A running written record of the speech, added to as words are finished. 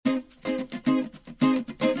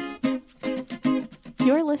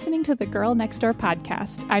You're listening to the Girl Next Door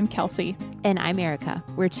podcast. I'm Kelsey. And I'm Erica.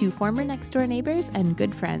 We're two former next door neighbors and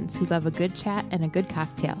good friends who love a good chat and a good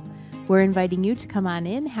cocktail. We're inviting you to come on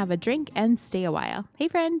in, have a drink, and stay a while. Hey,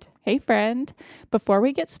 friend. Hey, friend. Before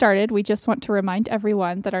we get started, we just want to remind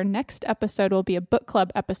everyone that our next episode will be a book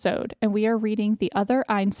club episode, and we are reading The Other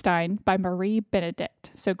Einstein by Marie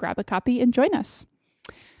Benedict. So grab a copy and join us.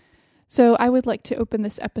 So I would like to open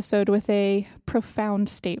this episode with a profound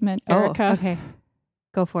statement, Erica. Oh, okay.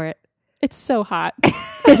 Go for it. It's so hot.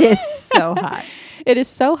 It is so hot. It is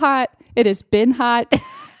so hot. It has been hot.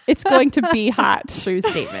 It's going to be hot. True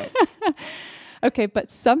statement. Okay,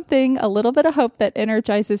 but something, a little bit of hope that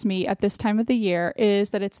energizes me at this time of the year is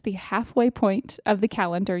that it's the halfway point of the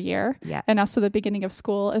calendar year. Yes. And also the beginning of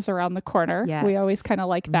school is around the corner. Yes. We always kind of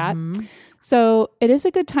like that. So it is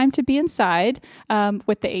a good time to be inside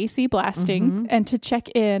with the AC blasting and to check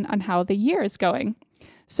in on how the year is going.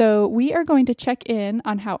 So we are going to check in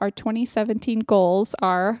on how our 2017 goals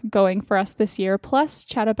are going for us this year, plus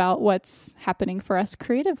chat about what's happening for us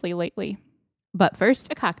creatively lately. But first,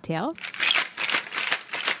 a cocktail.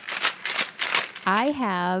 I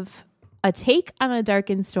have a take on a dark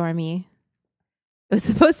and stormy. It was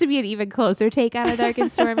supposed to be an even closer take on a dark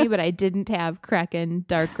and stormy, but I didn't have Kraken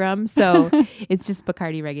dark rum, so it's just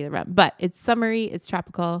Bacardi regular rum. But it's summery, it's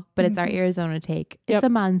tropical, but it's our Arizona take. It's a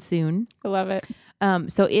monsoon. I love it.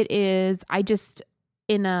 So it is, I just,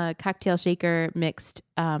 in a cocktail shaker, mixed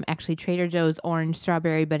actually Trader Joe's orange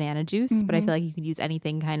strawberry banana juice, but I feel like you could use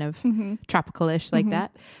anything kind of tropical-ish like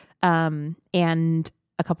that. And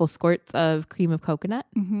a couple squirts of cream of coconut.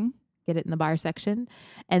 Get it in the bar section.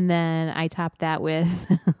 And then I topped that with,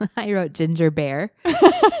 I wrote ginger beer.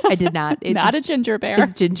 I did not. It's not a ginger beer.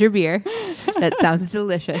 It's ginger beer. That sounds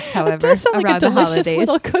delicious, however. It does sound like around a delicious the holidays.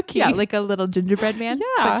 little cookie. Yeah, like a little gingerbread man.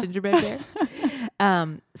 Yeah. But gingerbread beer.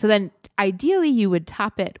 So then ideally you would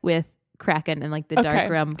top it with Kraken and like the dark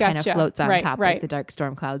rum kind of floats on top like the dark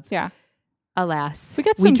storm clouds. Yeah. Alas,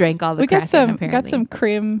 we drank all the Kraken apparently. We got some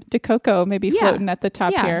creme de coco maybe floating at the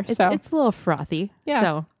top here. It's so it's a little frothy. Yeah.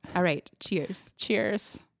 So, all right. Cheers.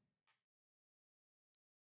 Cheers.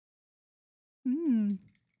 I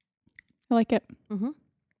like it.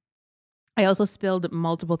 I also spilled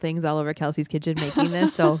multiple things all over Kelsey's kitchen making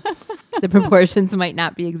this, so the proportions might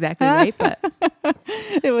not be exactly right, but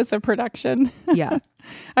it was a production. Yeah.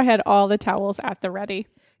 I had all the towels at the ready.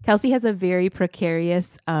 Kelsey has a very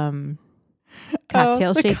precarious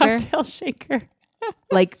cocktail shaker. Cocktail shaker.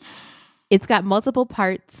 Like, it's got multiple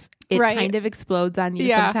parts. It kind of explodes on you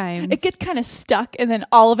sometimes. It gets kind of stuck and then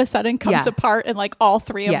all of a sudden comes apart and like all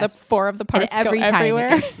three of the four of the parts and every go time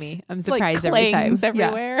everywhere. It gets me. I'm surprised like every time. Clangs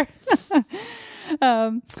everywhere.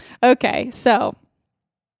 Okay, so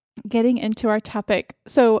getting into our topic.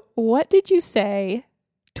 So what did you say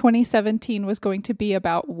 2017 was going to be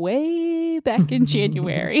about way back in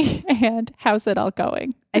January, and how's it all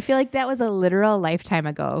going? I feel like that was a literal lifetime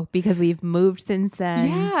ago because we've moved since then.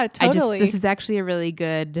 Yeah, totally. This is actually a really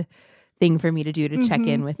good thing for me to do to check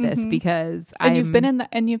in with this because you've been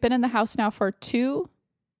in the house now for 2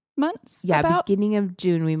 months. Yeah, beginning of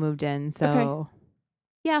June we moved in. So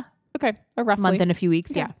okay, a roughly month and a few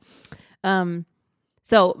weeks. Okay. Yeah.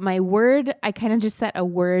 So my word, I kind of just set a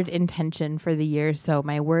word intention for the year. So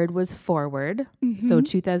my word was forward. So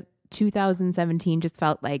 2017 just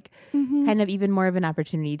felt like kind of even more of an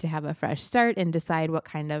opportunity to have a fresh start and decide what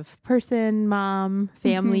kind of person, mom,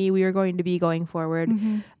 family we were going to be going forward.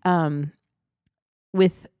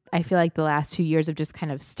 With, I feel like the last 2 years of just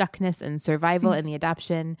kind of stuckness and survival and the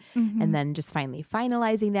adoption and then just finally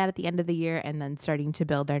finalizing that at the end of the year and then starting to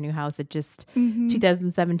build our new house. It just,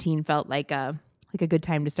 2017 felt like a good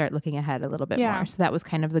time to start looking ahead a little bit more. So that was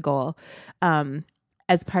kind of the goal.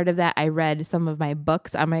 As part of that, I read some of my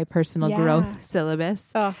books on my personal growth syllabus.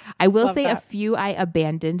 Oh, I will say a few I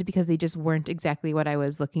abandoned because they just weren't exactly what I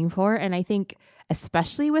was looking for. And I think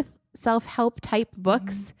especially with self-help type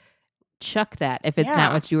books, chuck that if it's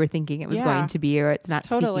not what you were thinking it was going to be, or it's not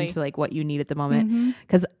speaking to like what you need at the moment.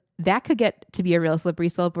 Because that could get to be a real slippery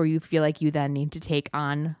slope where you feel like you then need to take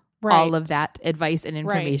on all of that advice and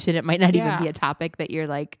information. It might not even be a topic that you're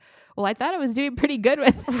like, well, I thought I was doing pretty good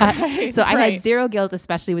with that. So I had zero guilt,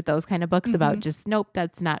 especially with those kind of books about just, nope,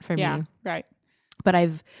 that's not for me. Right. But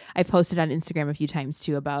I've posted on Instagram a few times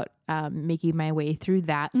too about making my way through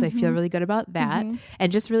that. So I feel really good about that.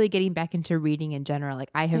 And just really getting back into reading in general.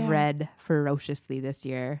 Like I have read ferociously this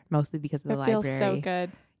year, mostly because of the library. Feels so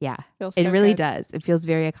good. Yeah, it really does. It feels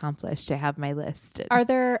very accomplished to have my list. Are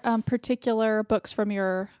there particular books from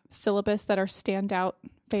your syllabus that are standout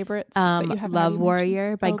favorites that you have? Love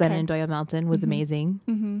Warrior by Glennon Doyle Melton was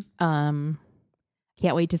amazing.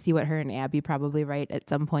 can't wait to see what her and Abby probably write at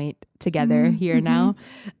some point together here now.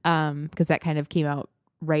 Because that kind of came out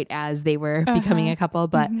right as they were becoming a couple.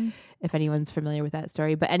 But if anyone's familiar with that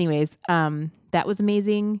story. But anyways, that was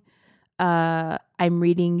amazing. I'm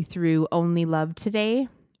reading through Only Love Today.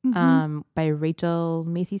 By Rachel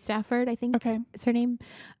Macy Stafford, I think is her name.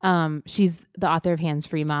 She's the author of Hands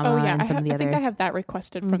Free Mama and some of the other. I think I have that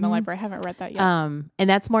requested from the library. I haven't read that yet. And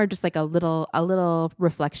that's more just like a little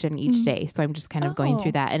reflection each day. So I'm just kind of going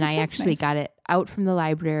through that. And I actually got it out from the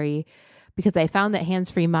library because I found that Hands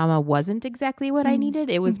Free Mama wasn't exactly what I needed.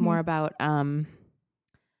 It was more about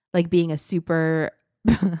like being a super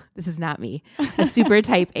this is not me, a super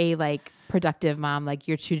type A, like productive mom, like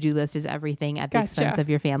your to-do list is everything at the expense of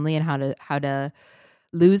your family, and how to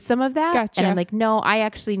lose some of that. And I'm like, no, I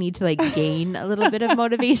actually need to like gain a little bit of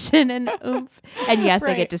motivation and oomph. And yes,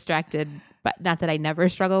 I get distracted, but not that I never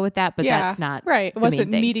struggle with that, but that's not right. It wasn't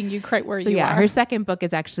meeting you quite where you are. Her second book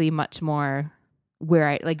is actually much more where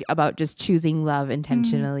I like about just choosing love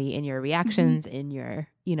intentionally in your reactions, in your,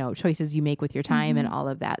 choices you make with your time and all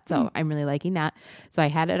of that. So I'm really liking that. So I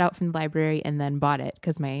had it out from the library and then bought it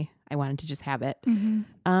because I wanted to just have it.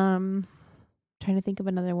 Trying to think of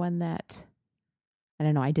another one that I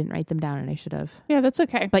don't know. I didn't write them down and I should have. Yeah, that's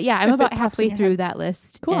okay. But yeah, I'm about halfway through that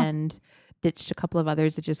list and ditched a couple of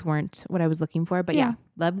others that just weren't what I was looking for. But yeah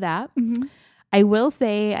love that. I will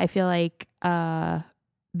say, I feel like,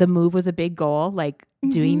 the move was a big goal, like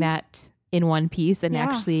doing that in one piece and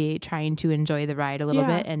actually trying to enjoy the ride a little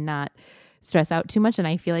bit and not stress out too much. And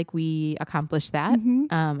I feel like we accomplished that.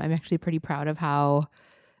 I'm actually pretty proud of how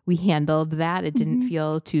we handled that. It didn't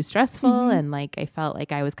feel too stressful. And like, I felt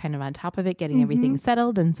like I was kind of on top of it, getting everything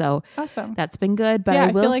settled. And so that's been good. But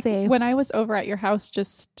I will say, when I was over at your house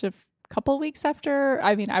just a couple weeks after,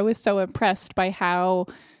 I was so impressed by how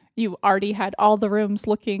you already had all the rooms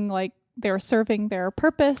looking like they were serving their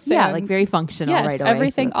purpose. Like very functional right away.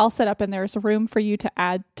 Everything all set up, and there's room for you to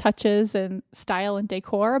add touches and style and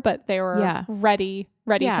decor, but they were ready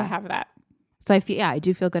to have that. So I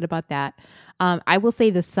do feel good about that. I will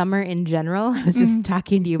say the summer in general, I was just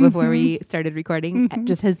talking to you before we started recording,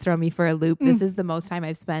 just has thrown me for a loop. This is the most time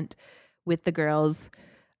I've spent with the girls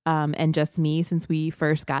and just me since we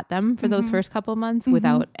first got them for those first couple months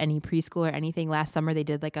without any preschool or anything. Last summer, they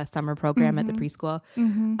did like a summer program at the preschool.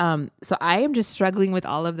 So I am just struggling with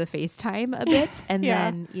all of the FaceTime a bit. And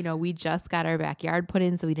then, we just got our backyard put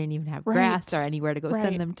in, so we didn't even have grass or anywhere to go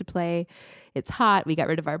send them to play. It's hot. We got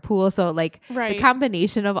rid of our pool. So like the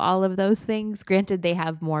combination of all of those things, granted they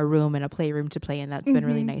have more room and a playroom to play in. That's been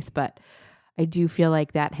really nice. But I do feel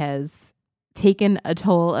like that has taken a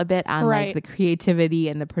toll a bit on like the creativity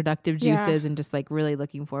and the productive juices and just like really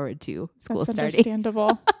looking forward to school starting.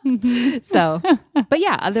 Understandable. So, but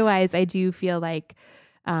yeah, otherwise I do feel like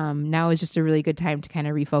now is just a really good time to kind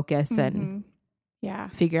of refocus and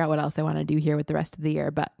figure out what else I want to do here with the rest of the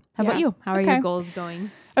year. But how about you? How are your goals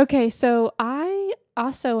going? Okay. So I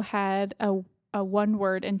also had a one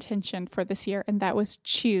word intention for this year, and that was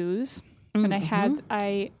choose. And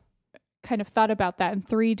I kind of thought about that in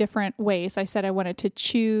 3 different ways. I said I wanted to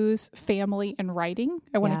choose family and writing.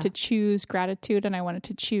 I wanted to choose gratitude, and I wanted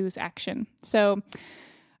to choose action. So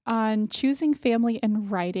on choosing family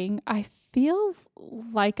and writing, I feel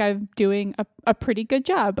like I'm doing a pretty good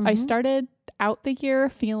job. I started out the year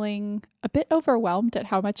feeling a bit overwhelmed at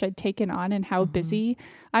how much I'd taken on and how busy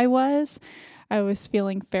I was. I was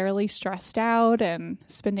feeling fairly stressed out and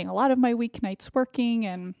spending a lot of my weeknights working,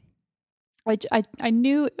 and I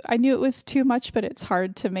knew it was too much, but it's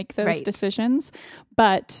hard to make those decisions.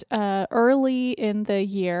 But early in the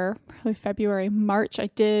year, probably February, March, I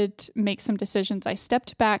did make some decisions. I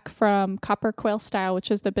stepped back from Copper Quail Style, which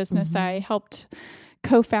is the business I helped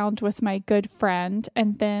co-found with my good friend.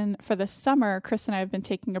 And then for the summer, Chris and I have been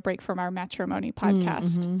taking a break from our matrimony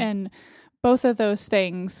podcast. And both of those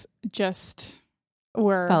things just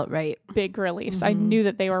felt big reliefs. I knew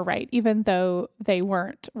that they were right, even though they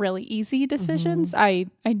weren't really easy decisions. I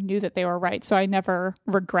knew that they were right, so I never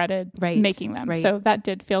regretted making them. So that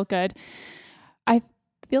did feel good. I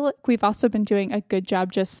feel like we've also been doing a good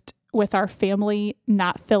job just with our family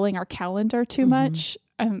not filling our calendar too much,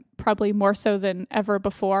 probably more so than ever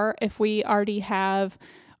before. If we already have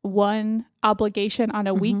one obligation on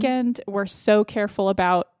a weekend, we're so careful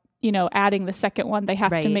about adding the second one. They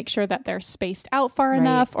have to make sure that they're spaced out far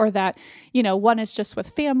enough, or that, one is just with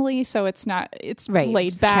family. So it's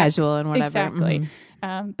laid back, casual and whatever. Exactly.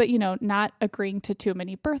 But not agreeing to too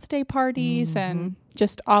many birthday parties and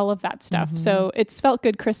just all of that stuff. So it's felt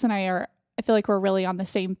good. Chris and I feel like we're really on the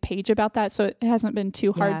same page about that. So it hasn't been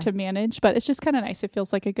too hard to manage, but it's just kind of nice. It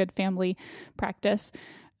feels like a good family practice.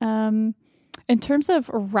 And In terms of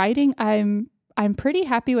writing, I'm pretty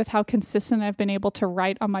happy with how consistent I've been able to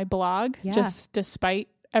write on my blog, just despite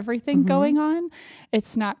everything going on.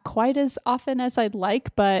 It's not quite as often as I'd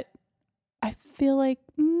like, but I feel like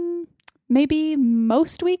maybe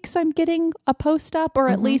most weeks I'm getting a post up, or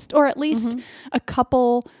at least a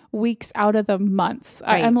couple weeks out of the month.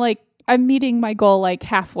 Right. I'm meeting my goal like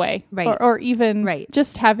halfway, right? Or even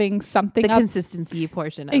just having something the consistency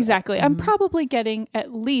portion of exactly. it. I'm probably getting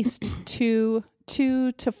at least two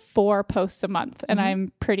to 4 posts a month, and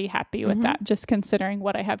I'm pretty happy with that, just considering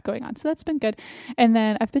what I have going on. So that's been good. And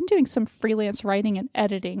then I've been doing some freelance writing and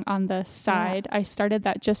editing on the side. I started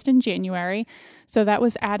that just in January, so that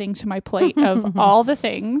was adding to my plate of all the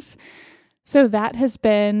things. So that has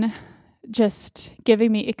been just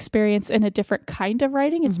giving me experience in a different kind of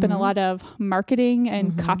writing. It's been a lot of marketing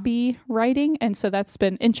and copy writing. And so that's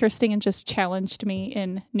been interesting and just challenged me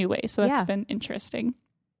in new ways. So that's been interesting.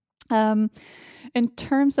 In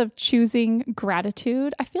terms of choosing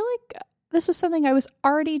gratitude, I feel like this was something I was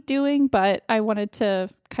already doing, but I wanted to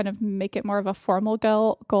kind of make it more of a formal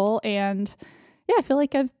goal. And yeah, I feel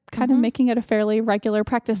like I've kind of making it a fairly regular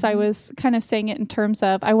practice. I was kind of saying it in terms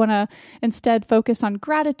of I want to instead focus on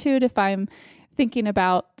gratitude if I'm thinking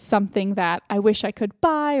about something that I wish I could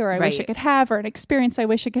buy, or I wish I could have, or an experience I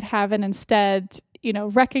wish I could have, and instead,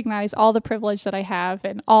 recognize all the privilege that I have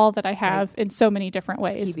and all that I have in so many different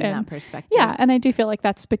ways. Just keeping that perspective. Yeah, and I do feel like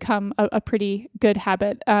that's become a pretty good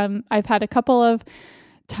habit. I've had a couple of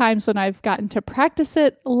times when I've gotten to practice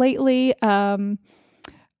it lately.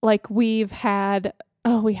 Like we had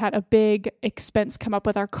a big expense come up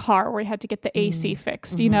with our car where we had to get the AC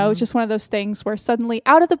fixed. It's just one of those things where suddenly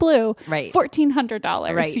out of the blue,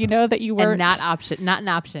 $1,400, that you weren't. And not an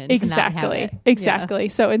option. Exactly.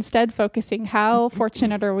 So instead focusing how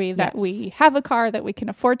fortunate are we that we have a car, that we can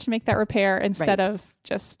afford to make that repair instead of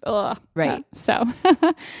just, so,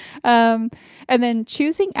 and then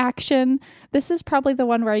choosing action. This is probably the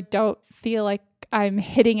one where I don't feel like I'm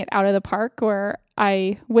hitting it out of the park where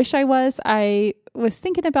I wish I was. I was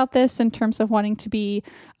thinking about this in terms of wanting to be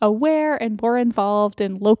aware and more involved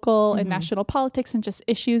in local and national politics and just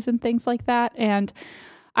issues and things like that. And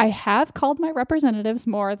I have called my representatives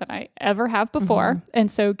more than I ever have before.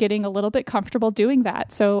 And so getting a little bit comfortable doing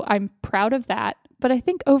that. So I'm proud of that. But I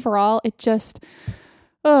think overall it just,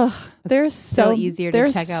 there's so easier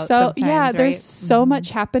to check out. There's so much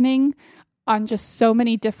happening on just so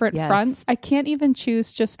many different fronts. I can't even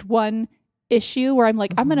choose just one issue where I'm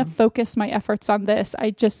like, I'm going to focus my efforts on this. I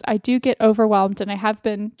do get overwhelmed, and I have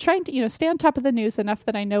been trying to, stay on top of the news enough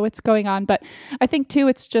that I know what's going on. But I think too,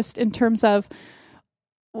 it's just in terms of,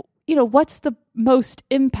 what's the most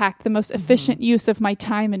impact, the most efficient use of my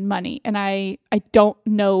time and money. And I don't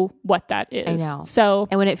know what that is. I know. So,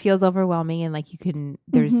 and when it feels overwhelming and like you can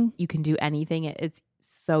do anything, it's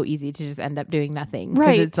so easy to just end up doing nothing.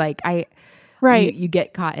 Right. Because it's like, you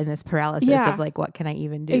get caught in this paralysis of like, what can I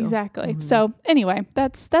even do? Exactly. So anyway,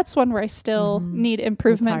 that's one where I still need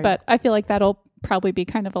improvement, but I feel like that'll probably be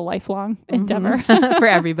kind of a lifelong endeavor for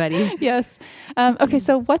everybody. Yes. Okay.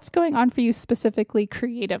 So what's going on for you specifically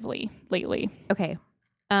creatively lately? Okay.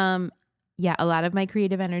 A lot of my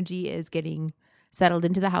creative energy is getting settled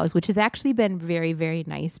into the house, which has actually been very, very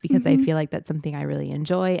nice because I feel like that's something I really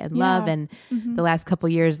enjoy and love. And the last couple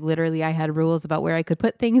of years, literally I had rules about where I could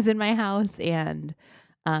put things in my house. And,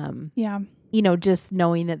 just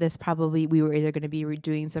knowing that this probably, we were either going to be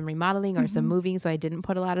doing some remodeling or some moving. So I didn't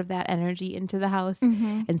put a lot of that energy into the house.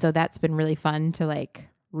 And so that's been really fun to like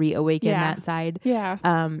reawaken that side. Yeah.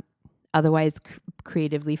 Otherwise,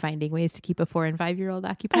 creatively finding ways to keep a 4 and 5-year-old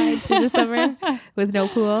occupied through the summer with no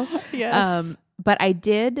pool. Yes. But I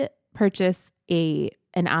did purchase an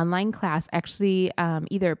online class, actually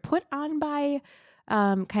either put on by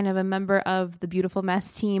kind of a member of the Beautiful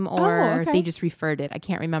Mess team, or they just referred it. I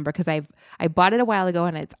can't remember because I bought it a while ago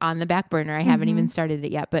and it's on the back burner. I haven't even started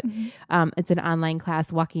it yet, but it's an online class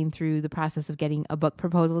walking through the process of getting a book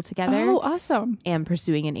proposal together. Oh, awesome. And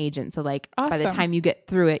pursuing an agent. So like by the time you get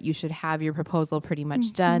through it, you should have your proposal pretty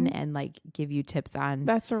much done, and like give you tips on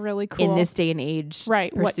that's a really cool in this day and age,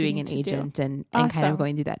 pursuing an agent and kind of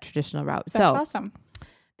going through that traditional route. That's awesome.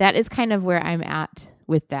 That is kind of where I'm at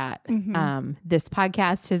with that. This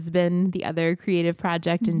podcast has been the other creative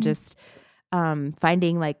project, and just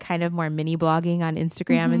finding like kind of more mini blogging on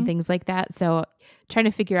Instagram and things like that. So trying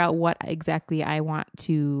to figure out what exactly I want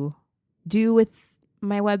to do with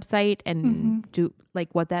my website and do like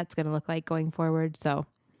what that's going to look like going forward. So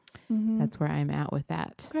that's where I'm at with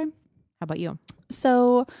that. Okay. How about you?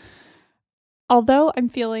 So although I'm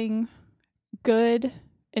feeling good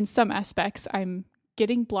in some aspects, I'm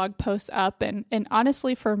getting blog posts up, and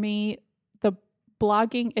honestly for me, the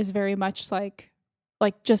blogging is very much like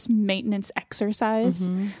just maintenance exercise.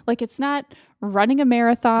 Like it's not running a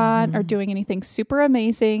marathon or doing anything super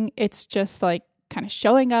amazing. It's just like kind of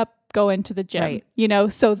showing up, going to the gym, you know,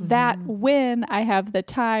 so that when I have the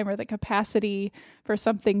time or the capacity for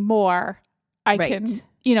something more, I can,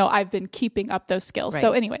 you know, I've been keeping up those skills.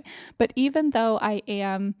 So anyway, but even though I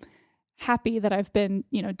am happy that I've been,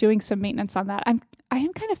 you know, doing some maintenance on that, I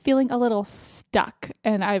am kind of feeling a little stuck.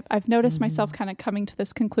 And I've noticed myself kind of coming to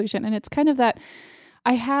this conclusion. And it's kind of that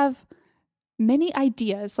I have many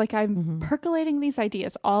ideas, like I'm percolating these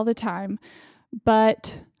ideas all the time,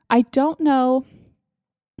 but I don't know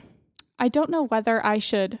whether I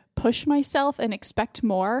should push myself and expect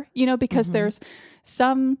more, you know, because there's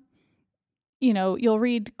some, you know, you'll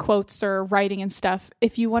read quotes or writing and stuff.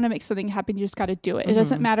 If you want to make something happen, you just got to do it. It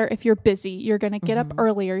doesn't matter if you're busy. You're going to get up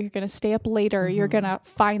earlier. You're going to stay up later. You're going to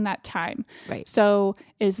find that time. Right. So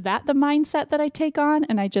is that the mindset that I take on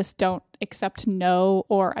and I just don't accept no,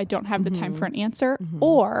 or I don't have the time for an answer?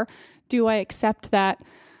 Or do I accept that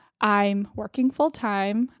I'm working full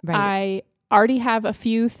time? I already have a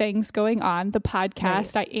few things going on. The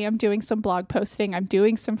podcast, I am doing some blog posting. I'm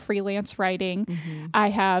doing some freelance writing. I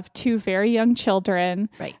have 2 very young children.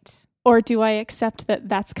 Or do I accept that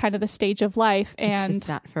that's kind of the stage of life and it's just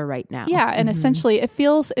not for right now? Yeah. And essentially it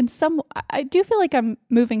feels I do feel like I'm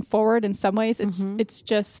moving forward in some ways. It's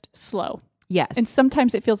just slow. Yes. And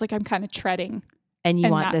sometimes it feels like I'm kind of treading. And you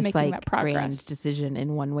want this like grand decision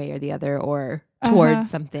in one way or the other, or towards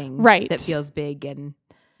something that feels big and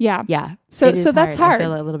yeah. So that's hard. I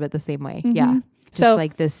feel a little bit the same way. Yeah. Just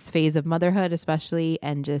like this phase of motherhood, especially,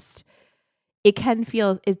 and just it can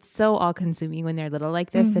feel, it's so all consuming when they're little like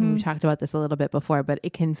this. And we've talked about this a little bit before, but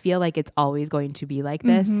it can feel like it's always going to be like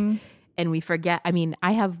this. And we forget, I mean,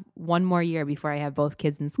 I have one more year before I have both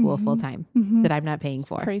kids in school full time that I'm not paying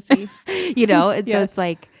for. Crazy. You know, and so it's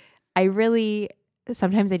like,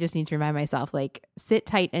 sometimes I just need to remind myself, like, sit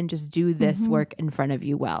tight and just do this work in front of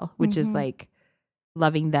you well, which is like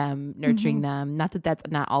loving them, nurturing them. Not that that's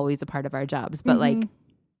not always a part of our jobs, but like,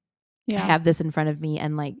 I have this in front of me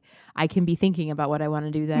and like, I can be thinking about what I want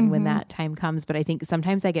to do then when that time comes. But I think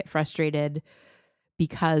sometimes I get frustrated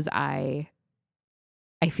because I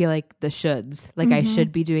feel like the shoulds, like I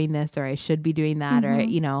should be doing this or I should be doing that, or,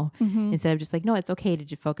 you know, instead of just like, no, it's okay to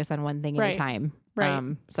just focus on one thing at a time.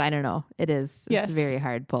 So I don't know. It's a very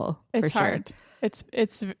hard pull. It's hard. Sure.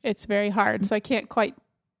 It's very hard. So I can't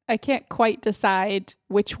quite decide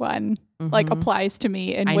which one like applies to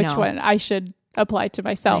me and which one I should apply to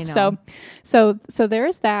myself. So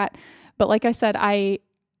there's that. But like I said, I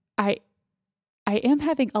am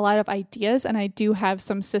having a lot of ideas and I do have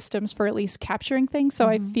some systems for at least capturing things. So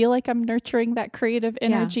I feel like I'm nurturing that creative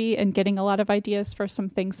energy and getting a lot of ideas for some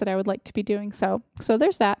things that I would like to be doing. So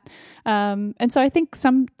there's that. And so I think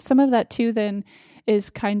some of that too then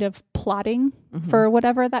is kind of plotting for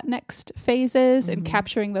whatever that next phase is and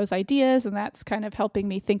capturing those ideas. And that's kind of helping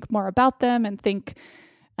me think more about them and think,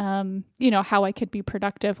 you know, how I could be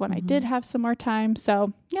productive when I did have some more time.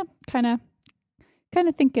 So yeah, kind of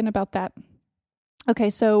thinking about that.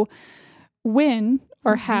 Okay, so when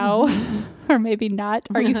or how, or maybe not,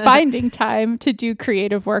 are you finding time to do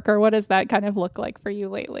creative work, or what does that kind of look like for you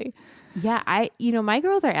lately? Yeah, my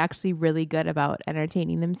girls are actually really good about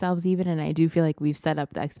entertaining themselves even, and I do feel like we've set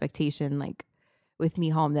up the expectation, like with me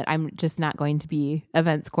home, that I'm just not going to be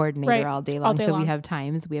events coordinator all day long. We have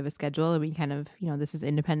times, we have a schedule, and we kind of, you know, this is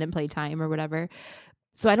independent play time or whatever.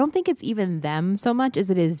 So I don't think it's even them so much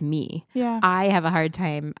as it is me. Yeah, I have a hard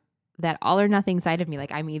time. That all or nothing side of me,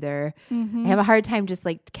 like I'm either, I have a hard time just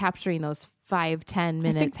like capturing those 5-10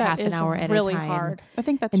 minutes, half an hour at really a time. Hard. I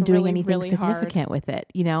think that's and doing anything really significant with it.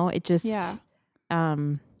 You know, it just, I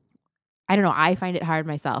don't know. I find it hard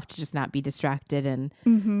myself to just not be distracted and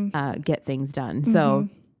get things done. So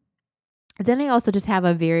then I also just have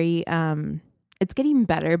a very, it's getting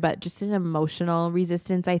better, but just an emotional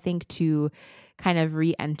resistance, I think, to kind of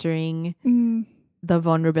re-entering the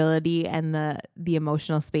vulnerability and the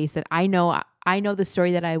emotional space that I know the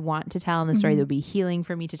story that I want to tell and the story that would be healing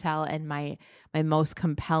for me to tell. And my most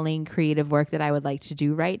compelling creative work that I would like to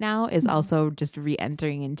do right now is also just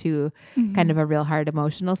re-entering into kind of a real hard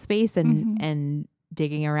emotional space and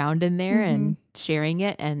digging around in there and sharing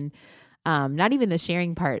it. And not even the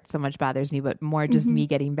sharing part so much bothers me, but more just me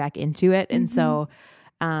getting back into it. And so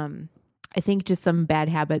I think just some bad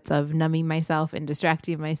habits of numbing myself and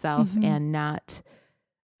distracting myself and not,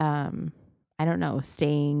 I don't know,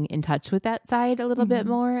 staying in touch with that side a little bit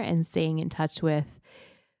more and staying in touch with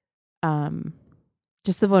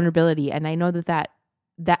just the vulnerability. And I know that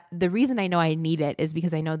the reason I know I need it is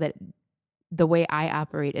because I know that the way I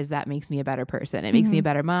operate is that makes me a better person. It makes me a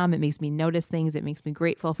better mom. It makes me notice things. It makes me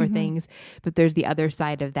grateful for things. But there's the other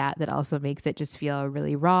side of that also makes it just feel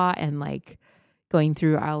really raw and like going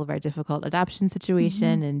through all of our difficult adoption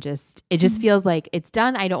situation and it just feels like it's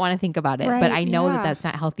done. I don't want to think about it, but I know that that's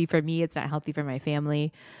not healthy for me. It's not healthy for my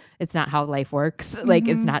family. It's not how life works. Like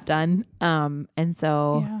it's not done. And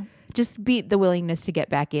so just be the willingness to get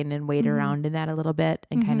back in and wait around in that a little bit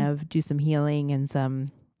and kind of do some healing and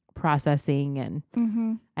some processing and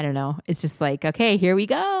I don't know. It's just like, okay, here we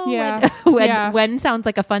go. Yeah. When sounds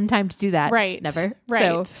like a fun time to do that. Right. Never.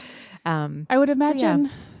 Right. So, I would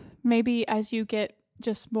imagine maybe as you get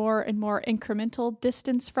just more and more incremental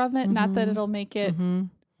distance from it, not that it'll make it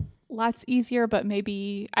lots easier, but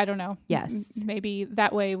maybe, I don't know. Yes. Maybe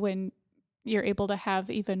that way when you're able to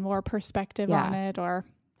have even more perspective on it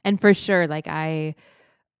And for sure, like I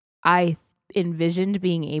envisioned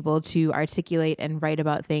being able to articulate and write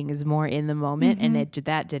about things more in the moment. And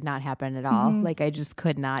that did not happen at all. Like I just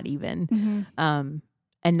could not even. And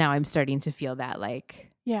now I'm starting to feel that like,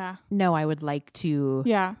 no, I would like to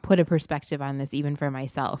put a perspective on this even for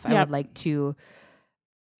myself. I would like to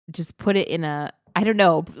just put it in I don't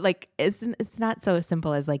know, like it's not so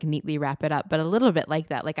simple as like neatly wrap it up, but a little bit like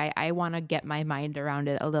that. Like I want to get my mind around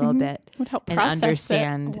it a little bit would help and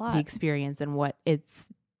understand the experience and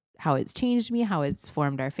how it's changed me, how it's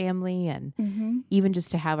formed our family, and even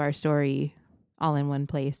just to have our story all in one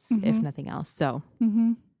place, if nothing else. So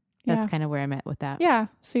that's kind of where I'm at with that. Yeah.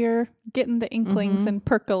 So you're getting the inklings and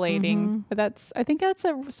percolating. But I think that's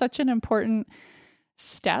such an important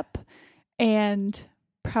step and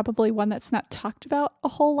probably one that's not talked about a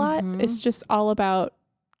whole lot. It's just all about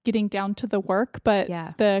getting down to the work, but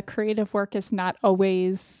the creative work is not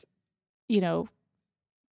always,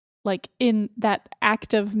 like in that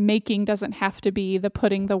act of making doesn't have to be the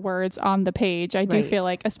putting the words on the page. I do feel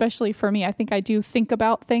like, especially for me, I think I do think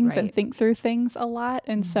about things and think through things a lot.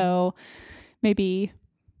 And so maybe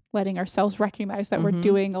letting ourselves recognize that we're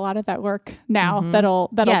doing a lot of that work now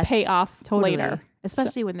that'll pay off later.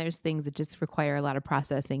 Especially when there's things that just require a lot of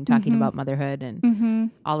processing, talking about motherhood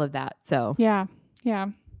and all of that. So yeah.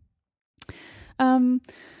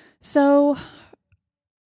 So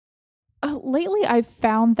lately I've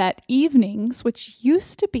found that evenings, which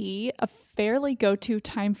used to be a fairly go-to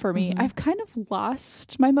time for me, I've kind of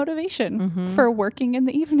lost my motivation for working in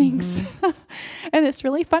the evenings. And it's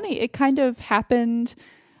really funny. It kind of happened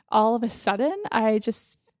all of a sudden. I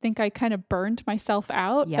just think I kind of burned myself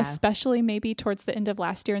out, especially maybe towards the end of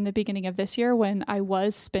last year and the beginning of this year when I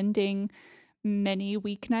was spending many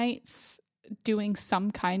weeknights doing some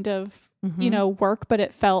kind of work, but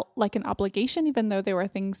it felt like an obligation, even though there were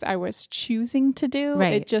things I was choosing to do.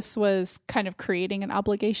 It just was kind of creating an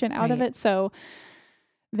obligation out of it. So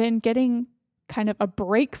then getting kind of a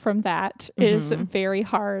break from that is very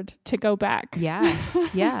hard to go back.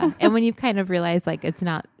 Yeah. And when you kind of realize like it's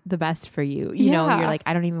not the best for you, you know, you're like,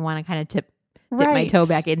 I don't even want to kind of dip my toe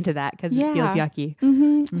back into that because it feels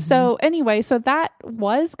yucky. So anyway, so that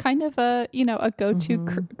was kind of a go-to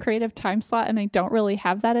creative time slot, and I don't really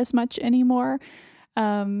have that as much anymore.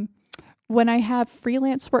 When I have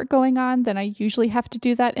freelance work going on, then I usually have to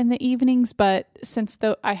do that in the evenings. But since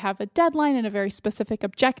I have a deadline and a very specific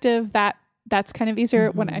objective, that's kind of easier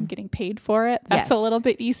when I'm getting paid for it. That's a little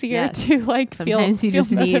bit easier to like Sometimes you feel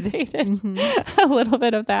just motivated. need a little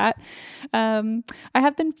bit of that. I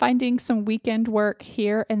have been finding some weekend work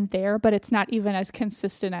here and there, but it's not even as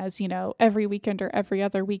consistent as, every weekend or every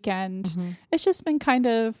other weekend. It's just been kind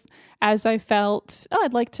of as I felt,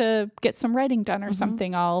 I'd like to get some writing done or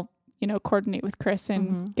something. I'll, coordinate with Chris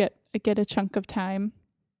and get a chunk of time.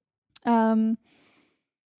 The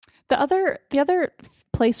other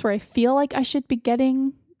place where I feel like I should be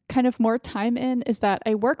getting kind of more time in is that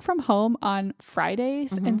I work from home on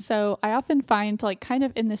Fridays. And so I often find like kind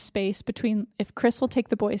of in this space between if Chris will take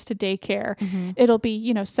the boys to daycare, it'll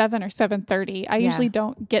be, 7 or 7:30. I usually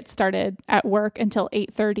don't get started at work until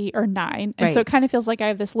 8:30 or 9. And so it kind of feels like I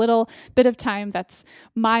have this little bit of time that's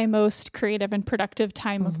my most creative and productive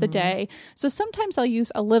time of the day. So sometimes I'll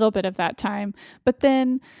use a little bit of that time, but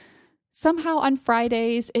then somehow on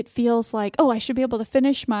Fridays, it feels like, I should be able to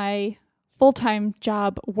finish my full-time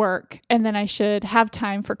job work and then I should have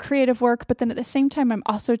time for creative work. But then at the same time, I'm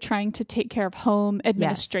also trying to take care of home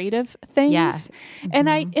administrative things. And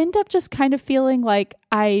I end up just kind of feeling like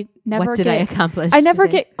I never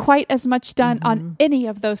get quite as much done on any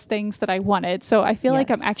of those things that I wanted. So I feel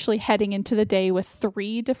like I'm actually heading into the day with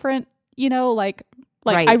 3 different,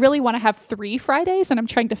 Like Right. I really want to have 3 Fridays and I'm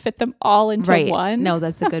trying to fit them all into Right. one. No,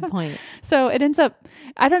 that's a good point. So it ends up,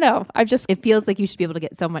 I don't know. It feels like you should be able to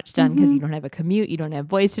get so much done because you don't have a commute. You don't have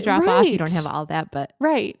boys to drop off. You don't have all that, but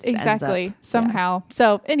right. it ends Exactly. up, Somehow.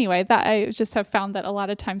 So anyway, that I just have found that a lot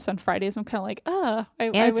of times on Fridays, I'm kind of like,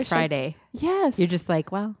 I wish Friday. Yes. You're just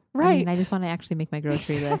like, well, right. I just want to actually make my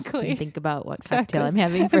grocery list and think about what Exactly. cocktail I'm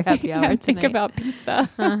having for happy hour tonight. Think about pizza.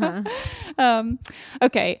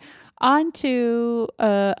 Okay. On to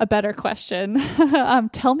a better question.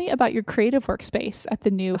 Tell me about your creative workspace at the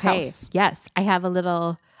new house. Yes. I have a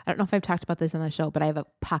little, I don't know if I've talked about this on the show, but I have a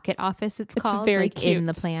pocket office, it's called, very like cute. in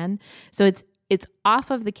the plan. So it's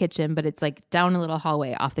off of the kitchen, but it's like down a little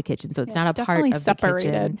hallway off the kitchen. So it's not a part of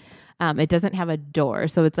separated. the kitchen. It doesn't have a door.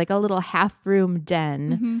 So it's like a little half room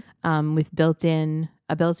den with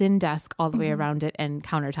a built-in desk all the way around it and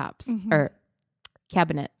countertops or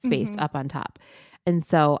cabinet space up on top. And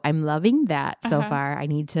so I'm loving that so far. I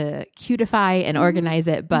need to cutify and organize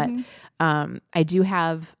it, but I do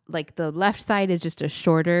have like the left side is just a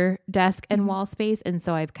shorter desk and wall space. And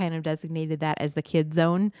so I've kind of designated that as the kid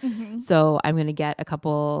zone. So I'm going to get a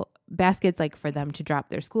couple baskets like for them to drop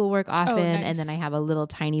their schoolwork off in. Nice. And then I have a little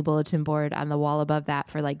tiny bulletin board on the wall above that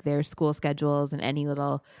for like their school schedules and any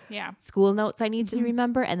little school notes I need to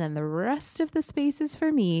remember. And then the rest of the space is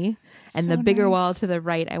for me. And the bigger wall to the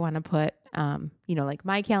right, I want to put, like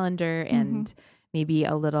my calendar and maybe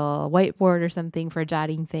a little whiteboard or something for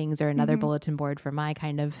jotting things or another bulletin board for my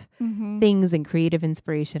kind of things and creative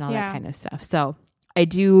inspiration, all that kind of stuff. So I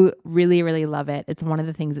do really, really love it. It's one of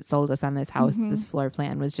the things that sold us on this house. This floor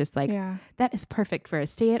plan was just like, that is perfect for a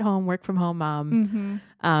stay at home, work from home mom.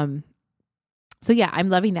 So yeah, I'm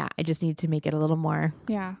loving that. I just need to make it a little more,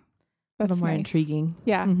 intriguing.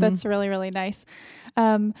 Yeah. That's really, really nice.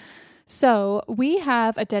 So we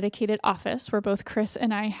have a dedicated office where both Chris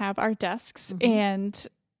and I have our desks, and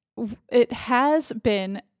it has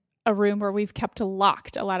been a room where we've kept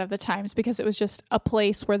locked a lot of the times because it was just a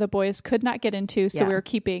place where the boys could not get into. So we were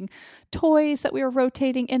keeping toys that we were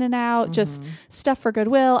rotating in and out, just stuff for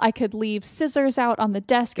Goodwill. I could leave scissors out on the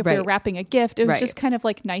desk if we were wrapping a gift. It was just kind of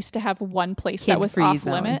like nice to have one place that was off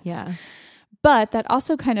limits. Yeah. But that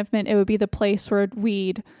also kind of meant it would be the place where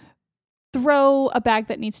we'd throw a bag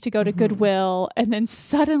that needs to go to Goodwill, and then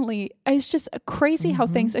suddenly it's just crazy how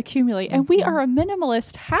things accumulate. And we are a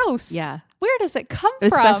minimalist house. Yeah. Where does it come from?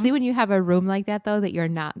 Especially when you have a room like that, though, that you're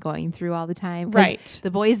not going through all the time. Right. The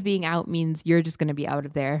boys being out means you're just going to be out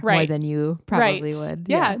of there more than you probably would.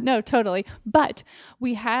 Yeah, no, totally. But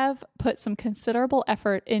we have put some considerable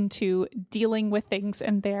effort into dealing with things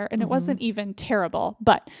in there, and it wasn't even terrible.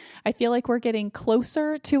 But I feel like we're getting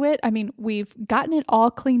closer to it. I mean, we've gotten it all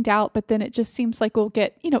cleaned out, but then it just seems like we'll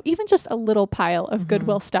get, even just a little pile of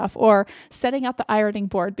Goodwill stuff, or setting out the ironing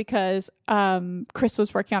board because Chris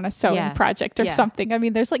was working on a sewing project or something. I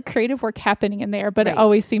mean, there's like creative work happening in there, but it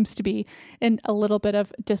always seems to be in a little bit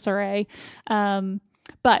of disarray.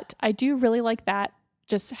 But I do really like that,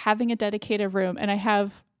 just having a dedicated room, and I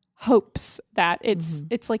have hopes that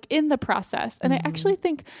it's like in the process. And I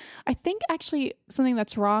think actually something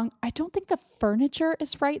that's wrong, I don't think the furniture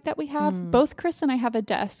is right that we have. Both Chris and I have a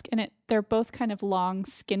desk, and they're both kind of long,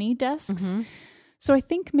 skinny desks. So I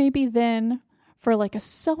think maybe then for like a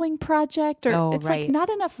sewing project, or like not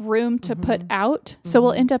enough room to put out. So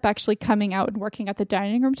we'll end up actually coming out and working at the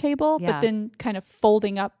dining room table, but then kind of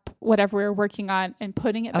folding up whatever we were working on and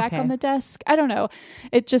putting it back on the desk. I don't know.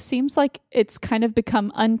 It just seems like it's kind of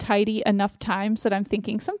become untidy enough times that I'm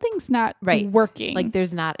thinking something's not working. Like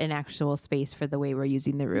there's not an actual space for the way we're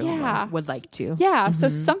using the room. Or would like to. Yeah. So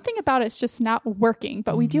something about it's just not working,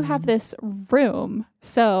 but we do have this room.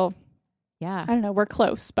 So I don't know. We're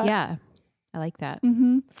close, but I like that.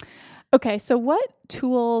 Okay, so what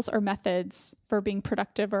tools or methods for being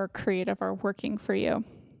productive or creative are working for you?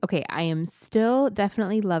 Okay, I am still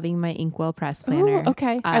definitely loving my Inkwell press planner. Ooh,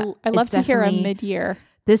 okay, I love to hear a mid-year.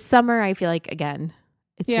 This summer, I feel like, again,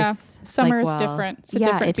 it's just summer is different. It's a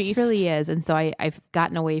different beast. It really is. And so I've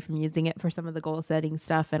gotten away from using it for some of the goal setting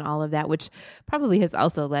stuff and all of that, which probably has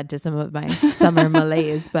also led to some of my summer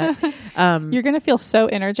malaise. But you're going to feel so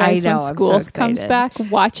energized when school comes back.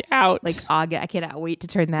 Watch out. Like August. I cannot wait to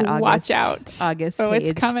turn that August. Watch out. August page.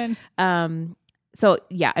 It's coming. So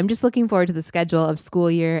yeah, I'm just looking forward to the schedule of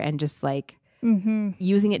school year and just like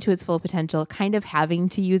using it to its full potential, kind of having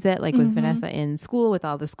to use it like with Vanessa in school with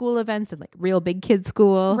all the school events and like real big kid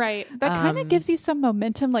school. Right. That kind of gives you some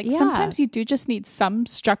momentum. Like sometimes you do just need some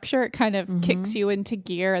structure. It kind of kicks you into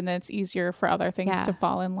gear, and then it's easier for other things to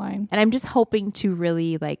fall in line. And I'm just hoping to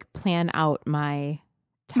really like plan out my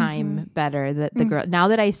time better that the girl, now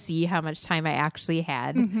that I see how much time I actually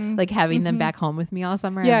had, like having them back home with me all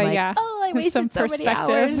summer, I'm like, oh, I wasted so many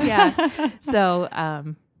hours. Yeah. So,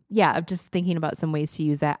 I'm just thinking about some ways to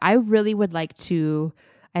use that. I really would like to,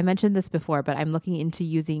 I mentioned this before, but I'm looking into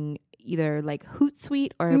using either like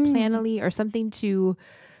Hootsuite or Planoly or something to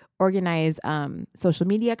organize social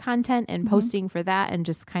media content and posting for that, and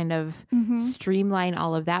just kind of streamline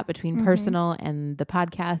all of that between personal and the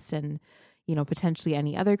podcast and, you know, potentially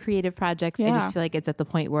any other creative projects. I just feel like it's at the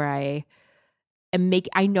point where I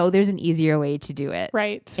know there's an easier way to do it.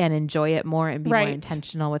 Right. And enjoy it more and be more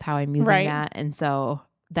intentional with how I'm using that. And so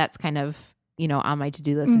that's kind of, you know, on my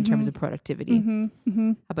to-do list in terms of productivity.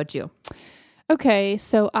 How about you? Okay.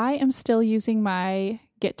 So I am still using my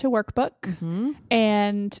Get to Workbook,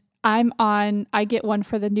 and I get one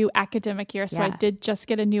for the new academic year. So I did just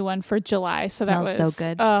get a new one for July. So that was so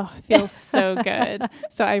good. Oh, feels so good.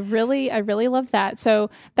 So I really love that.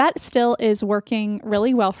 So that still is working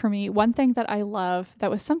really well for me. One thing that I love,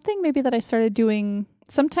 that was something maybe that I started doing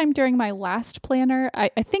sometime during my last planner. I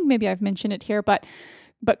think maybe I've mentioned it here, but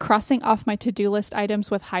crossing off my to-do list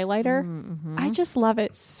items with highlighter, I just love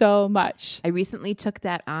it so much. I recently took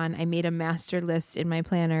that on. I made a master list in my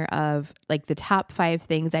planner of like the top 5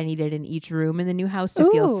 things I needed in each room in the new house to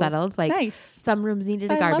feel settled. Like some rooms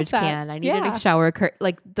needed a garbage can. I needed a shower curtain,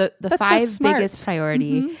 like the 5 biggest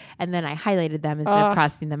priority. And then I highlighted them instead of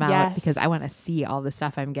crossing them out because I want to see all the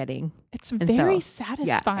stuff I'm getting. It's very satisfying.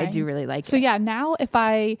 Yeah, I do really like it. So now if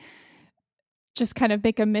I just kind of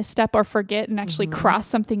make a misstep or forget and actually cross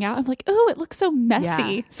something out, I'm like, oh, it looks so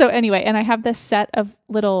messy. Yeah. So anyway, and I have this set of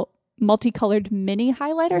little multicolored mini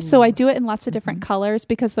highlighters. So I do it in lots of different colors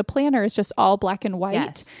because the planner is just all black and white.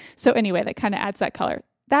 Yes. So anyway, that kind of adds that color.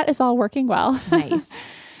 That is all working well. Nice.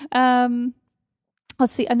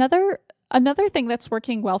 Let's see. Another thing that's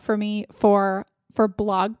working well for me for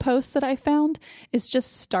blog posts that I found is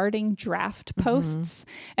just starting draft posts.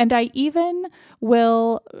 And I even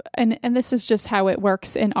will, and this is just how it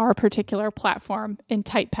works in our particular platform in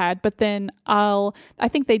TypePad, but then I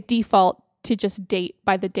think they default to just date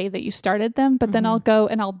by the day that you started them, but then I'll go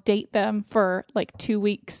and I'll date them for like 2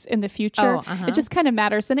 weeks in the future. It just kind of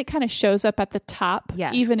matters. Then it kind of shows up at the top,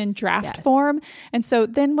 even in draft form. And so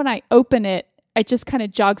then when I open it, it just kind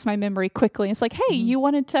of jogs my memory quickly. It's like, hey, you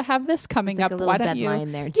wanted to have this coming up. Why don't you?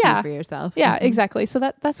 Deadline there too for yourself. Yeah, exactly. So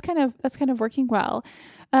that's kind of working well.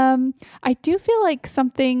 I do feel like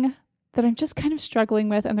something that I'm just kind of struggling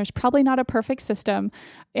with, and there's probably not a perfect system.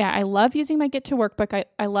 Yeah, I love using my Get to Workbook.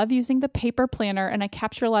 I love using the paper planner, and I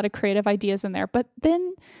capture a lot of creative ideas in there. But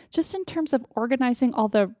then just in terms of organizing all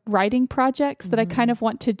the writing projects that I kind of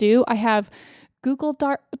want to do, I have Google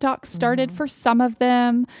Docs started for some of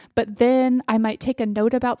them, but then I might take a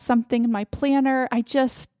note about something in my planner. I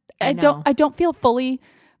don't feel fully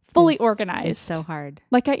organized. It's so hard.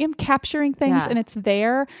 Like I am capturing things and it's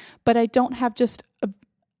there, but I don't have just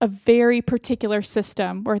a very particular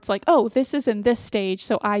system where it's like, oh, this is in this stage,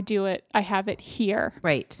 so I do it. I have it here.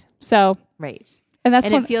 Right. So and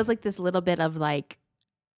it feels like this little bit of like,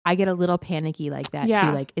 I get a little panicky like that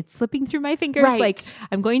too. Like it's slipping through my fingers. Right. Like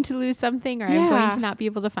I'm going to lose something, or I'm going to not be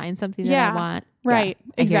able to find something that I want. Right.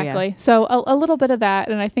 Exactly. So a little bit of that.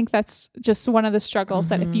 And I think that's just one of the struggles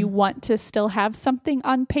that if you want to still have something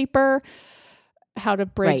on paper, how to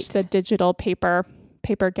bridge the digital paper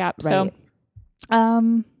gap. Right.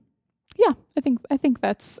 So, I think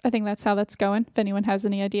that's how that's going. If anyone has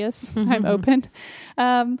any ideas, I'm open.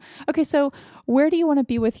 Okay. So where do you want to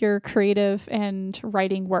be with your creative and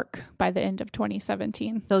writing work by the end of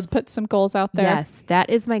 2017? So let's put some goals out there. Yes, that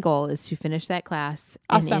is my goal, is to finish that class.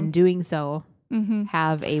 Awesome. And in doing so,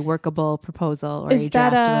 have a workable proposal or a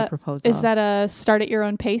draftable proposal. Is that a start at your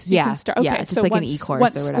own pace? You can start. Okay. It's so like an e-course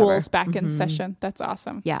once or whatever. School's back in session. That's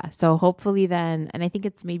awesome. Yeah. So hopefully then, and I think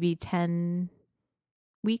it's maybe 10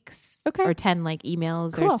 weeks or 10 like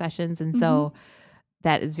emails or sessions. And so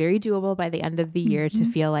that is very doable by the end of the year to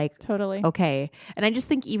feel like, okay. And I just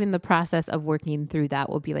think even the process of working through that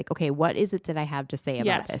will be like, okay, what is it that I have to say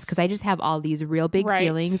about this? Because I just have all these real big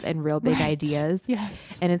feelings and real big ideas.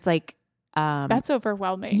 Yes. And it's like, that's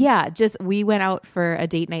overwhelming. Yeah. Just, we went out for a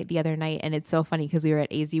date night the other night, and it's so funny because we were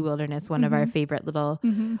at AZ Wilderness, one of our favorite little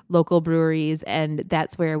local breweries. And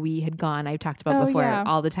that's where we had gone. I've talked about before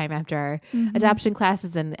all the time after our adoption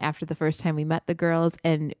classes and after the first time we met the girls,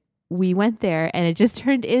 and we went there, and it just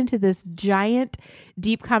turned into this giant,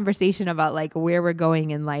 deep conversation about like where we're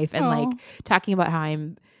going in life, and like talking about how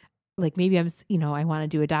I'm like maybe I'm, I want to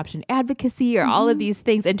do adoption advocacy or all of these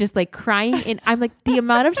things, and just like crying. And I'm like, the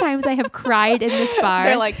amount of times I have cried in this bar.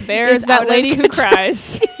 They're like, there's that lady who cries.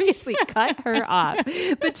 Seriously, cut her off.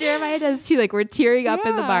 But Jeremiah does too. Like we're tearing up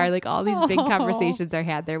in the bar. Like all these big conversations are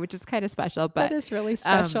had there, which is kind of special. But that is really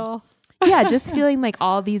special. Yeah, just feeling like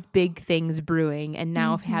all these big things brewing, and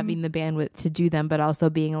now having the bandwidth to do them, but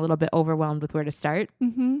also being a little bit overwhelmed with where to start.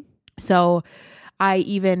 So I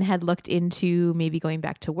even had looked into maybe going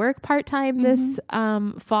back to work part-time this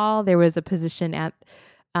fall. There was a position at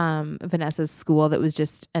Vanessa's school that was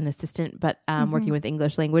just an assistant, but working with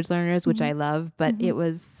English language learners, which I love, but it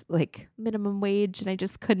was like minimum wage, and I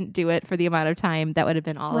just couldn't do it for the amount of time that would have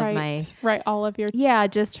been all of my all of your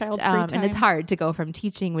just child-free time. And it's hard to go from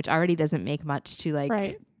teaching, which already doesn't make much, to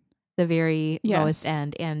like the very lowest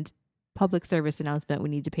end, and public service announcement, we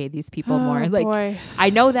need to pay these people more. Like boy. I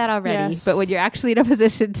know that already, but when you're actually in a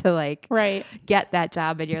position to like get that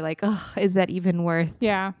job, and you're like, oh, is that even worth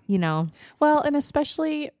well, and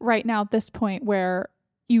especially right now at this point where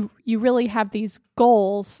you really have these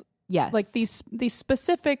goals, like these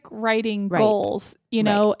specific writing goals,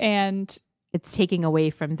 know, and it's taking away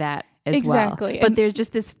from that as well. But and there's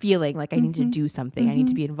just this feeling like I need to do something. I need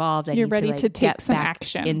to be involved. You're need ready to, like, to take get some back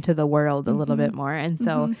action into the world a little bit more. And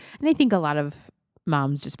so, and I think a lot of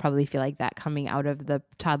moms just probably feel like that coming out of the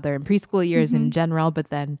toddler and preschool years in general, but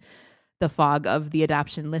then the fog of the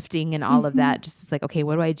adoption lifting and all of that, just is like, okay,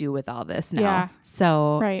 what do I do with all this now? Yeah.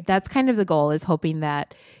 So that's kind of the goal, is hoping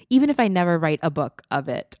that even if I never write a book of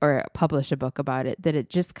it or publish a book about it, that it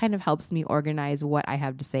just kind of helps me organize what I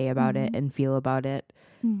have to say about it and feel about it,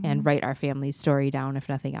 and write our family's story down, if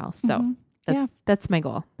nothing else. So that's my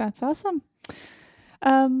goal. That's awesome.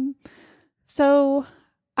 So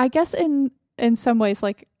I guess in some ways,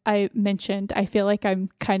 like I mentioned, I feel like I'm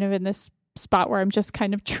kind of in this spot where I'm just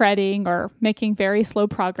kind of treading or making very slow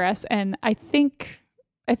progress. And I think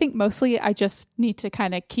mostly I just need to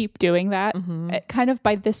kind of keep doing that. Kind of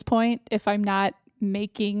by this point, if I'm not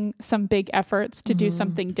making some big efforts to do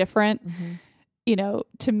something different,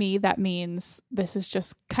 to me, that means this is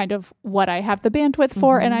just kind of what I have the bandwidth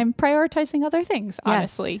for. And I'm prioritizing other things,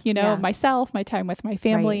 honestly, myself, my time with my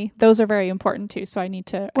family, those are very important too. So I need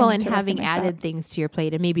to, and having added things to your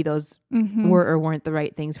plate, and maybe those were or weren't the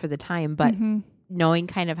right things for the time, but knowing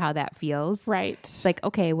kind of how that feels, it's like,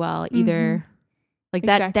 okay, well, either like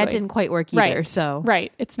that didn't quite work either. So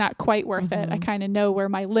it's not quite worth it. I kind of know where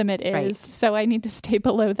my limit is, so I need to stay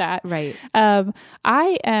below that.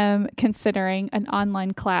 I am considering an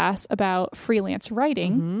online class about freelance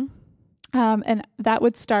writing, and that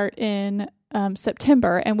would start in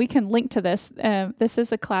September, and we can link to this. This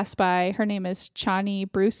is a class by, her name is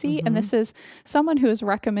Chani Brucey, and this is someone who is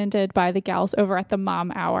recommended by the gals over at the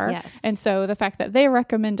Mom Hour. And so the fact that they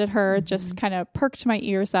recommended her just kind of perked my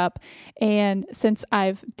ears up. And since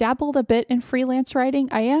I've dabbled a bit in freelance writing,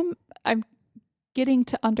 I'm getting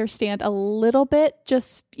to understand a little bit,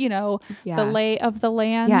 just, the lay of the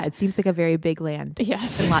land. Yeah, it seems like a very big land.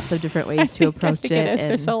 Yes. And lots of different ways to approach it. It is.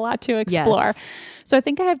 There's a lot to explore. So I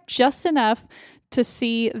think I have just enough to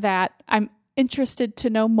see that I'm interested to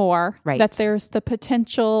know more, that there's the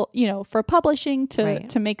potential, for publishing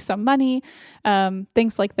to make some money,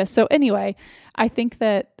 things like this. So anyway, I think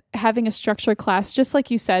that having a structured class, just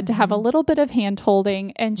like you said, to have a little bit of hand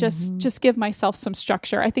holding and just give myself some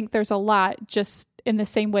structure. I think there's a lot, just in the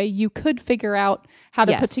same way you could figure out how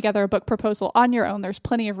to put together a book proposal on your own. There's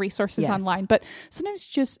plenty of resources online, but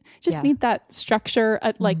sometimes you just need that structure,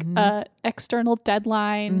 like a external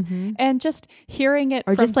deadline, and just hearing it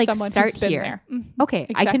or from just like someone start who's been here. there. Okay,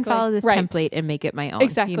 I can follow this template and make it my own.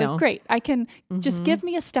 Exactly. Great. I can just give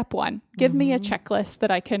me a step one, give me a checklist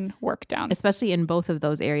that I can work down. Especially in both of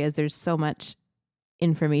those areas, there's so much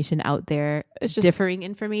information out there. It's just differing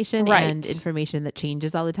information and information that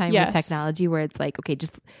changes all the time with technology, where it's like, okay,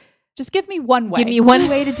 just give me one way. Give me one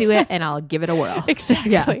way to do it, and I'll give it a whirl.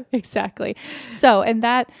 Exactly. So, and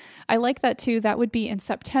that, I like that too. That would be in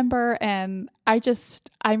September. And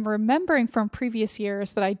I'm remembering from previous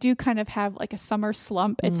years that I do kind of have like a summer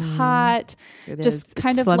slump. It's hot, just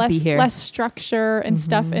kind of less structure and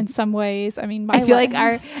stuff in some ways. I mean, I feel like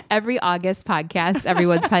our every August podcast,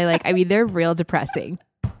 everyone's probably like, I mean, they're real depressing.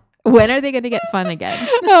 When are they going to get fun again?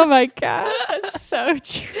 Oh my God. That's so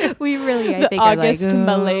true. We really, I the think, August are like,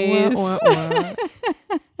 malaise.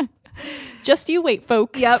 Just you wait,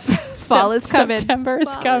 folks. Yep. Fall is coming. September is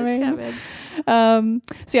coming. So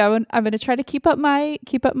yeah, I'm going to try to keep up my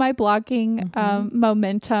blogging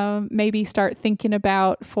momentum. Maybe start thinking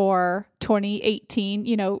about for 2018.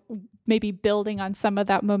 maybe building on some of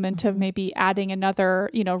that momentum, maybe adding another,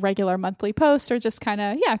 regular monthly post, or just kind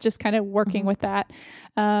of working with that.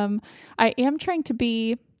 I am trying to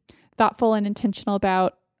be thoughtful and intentional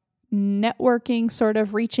about networking, sort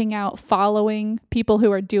of reaching out, following people who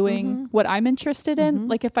are doing what I'm interested in.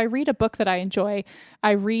 Like if I read a book that I enjoy,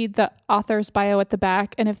 I read the author's bio at the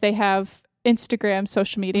back. And if they have Instagram,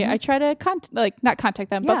 social media, I try to not contact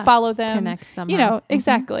them, but follow them, connect somehow.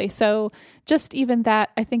 Exactly. So just even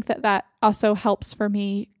that, I think that also helps for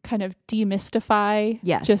me kind of demystify.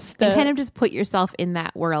 Yes. And kind of just put yourself in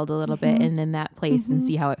that world a little bit and in that place and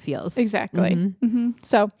see how it feels. Exactly.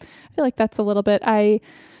 So I feel like that's a little bit,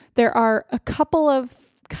 there are a couple of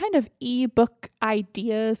kind of ebook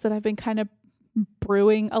ideas that I've been kind of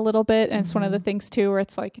brewing a little bit. And it's one of the things too, where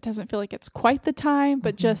it's like, it doesn't feel like it's quite the time,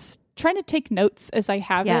 but just trying to take notes as I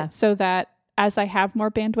have it, so that as I have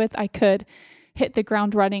more bandwidth, I could hit the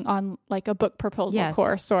ground running on like a book proposal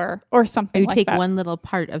course or something like that. You take one little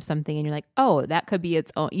part of something and you're like, oh, that could be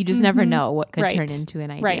its own. You just never know what could turn into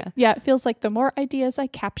an idea. Right. Yeah. It feels like the more ideas I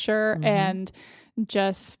capture and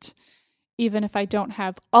just, even if I don't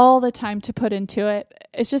have all the time to put into it,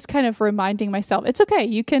 it's just kind of reminding myself, it's okay.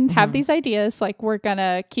 You can have these ideas. Like we're going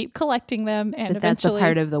to keep collecting them, and eventually that's a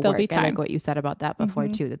part of the work. Be time. I like what you said about that before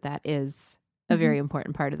too, that is a very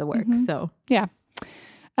important part of the work. So yeah.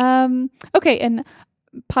 Okay. And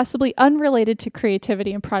possibly unrelated to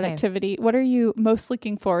creativity and productivity, what are you most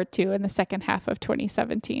looking forward to in the second half of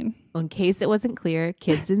 2017? Well, in case it wasn't clear,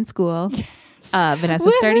 kids in school,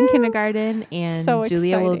 Vanessa's starting kindergarten, and so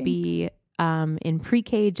Julia will be in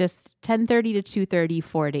pre-K just 10:30 to 2:30,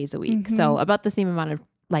 4 days a week. So about the same amount of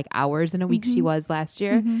like hours in a week she was last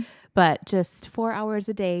year, but just 4 hours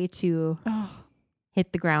a day to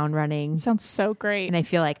hit the ground running. Sounds so great. And I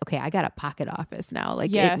feel like, okay, I got a pocket office now.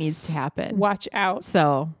 Like it needs to happen. Watch out.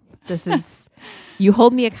 So this is, you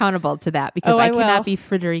hold me accountable to that, because I cannot be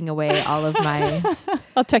frittering away all of my,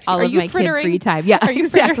 I'll text you. all of my kid free time. Yeah, Are you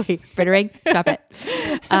exactly. Frittering. Stop it.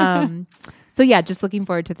 So yeah, just looking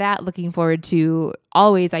forward to that. Looking forward to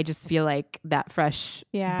always, I just feel like that fresh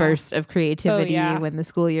burst of creativity when the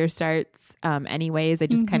school year starts. Anyways, I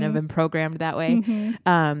just kind of am programmed that way.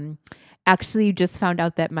 Actually just found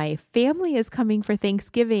out that my family is coming for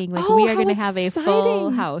Thanksgiving. Like we are going to have a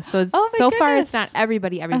full house. So far it's not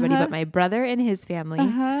everybody, but my brother and his family.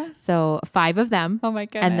 So 5 of them. Oh my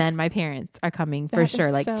goodness. And then my parents are coming for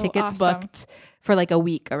sure. Like tickets booked for like a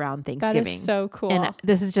week around Thanksgiving. That is so cool. And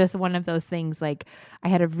this is just one of those things. Like I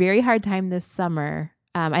had a very hard time this summer.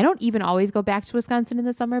 I don't even always go back to Wisconsin in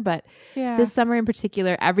the summer, but this summer in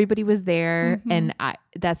particular, everybody was there, and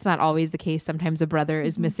that's not always the case. Sometimes a brother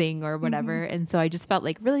is missing or whatever. And so I just felt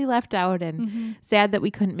like really left out and sad that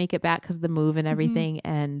we couldn't make it back because of the move and everything.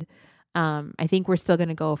 And I think we're still going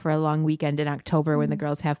to go for a long weekend in October when the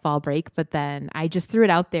girls have fall break. But then I just threw it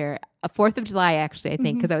out there. A 4th of July, actually, I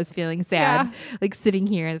think, because I was feeling sad, like sitting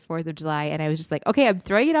here on the 4th of July. And I was just like, okay, I'm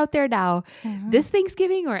throwing it out there now. This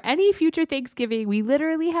Thanksgiving or any future Thanksgiving, we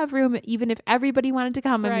literally have room, even if everybody wanted to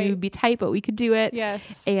come. I mean, it would be tight, but we could do it.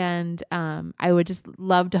 Yes. And I would just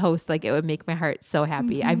love to host. Like, it would make my heart so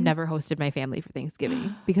happy. I've never hosted my family for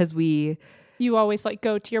Thanksgiving because you always like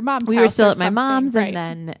go to your mom's house. We were still at my mom's, and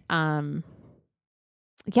then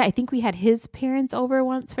I think we had his parents over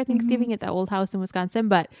once for Thanksgiving at the old house in Wisconsin,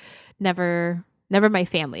 but never my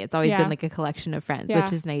family. It's always been like a collection of friends,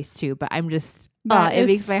 which is nice too. But I'm just it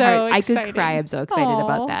makes my heart. Exciting. I could cry. I'm so excited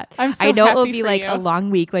about that. I know it will be like a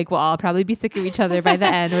long week. Like we'll all probably be sick of each other by the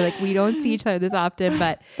end. Or like we don't see each other this often,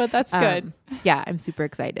 but that's good. Yeah, I'm super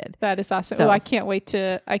excited. That is awesome. So, I can't wait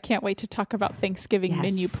to talk about Thanksgiving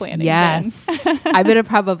menu planning. Yes. I'm going to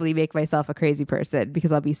probably make myself a crazy person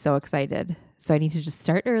because I'll be so excited. So I need to just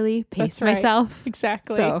start early, pace myself.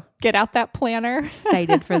 Exactly. So get out that planner.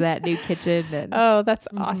 Excited for that new kitchen. And, that's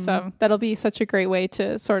awesome. That'll be such a great way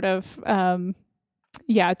to sort of,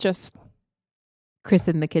 just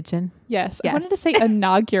christen the kitchen. Yes. I wanted to say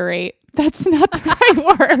inaugurate. That's not the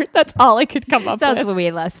right word. That's all I could come up with. Sounds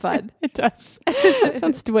way less fun. It does.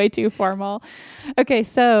 Sounds way too formal. Okay.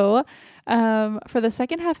 So, for the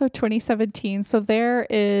second half of 2017, so there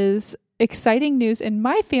is exciting news in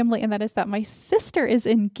my family, and that is that my sister is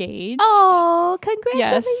engaged. Oh,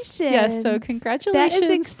 congratulations. Yes. So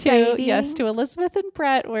congratulations to Elizabeth and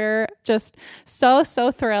Brett. We're just so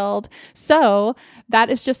thrilled. So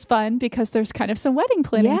that is just fun because there's kind of some wedding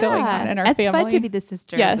planning going on in our family. It's fun to be the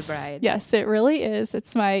sister of the bride. Yes, it really is.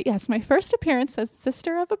 It's my first appearance as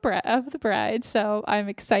sister of the bride. So I'm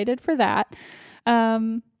excited for that.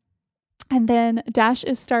 And then Dash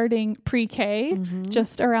is starting pre-K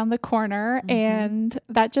just around the corner. And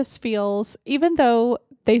that just feels, even though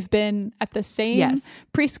they've been at the same Yes.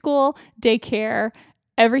 preschool, daycare,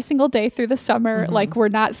 every single day through the summer. Like we're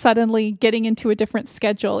not suddenly getting into a different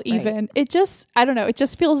schedule even. It just, I don't know, it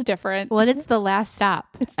just feels different. Well, and it's the last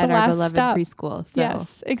stop at our beloved preschool. So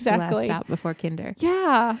yes, exactly. It's the last stop before kinder.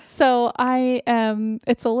 Yeah. So I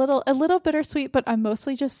it's a little bittersweet, but I'm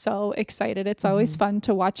mostly just so excited. It's always fun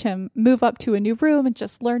to watch him move up to a new room and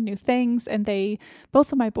just learn new things. And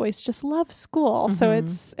both of my boys just love school. So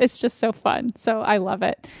it's just so fun. So I love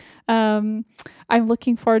it. I'm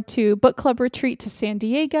looking forward to book club retreat to San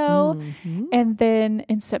Diego. And then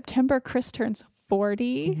in September, Chris turns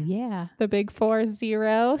 40. Yeah. The big 40.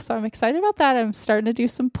 So I'm excited about that. I'm starting to do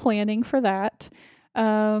some planning for that.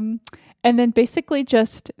 And then basically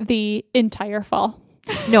just the entire fall.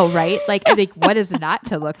 No, right? Like, I think what is not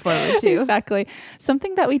to look forward to? Exactly.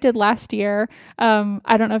 Something that we did last year,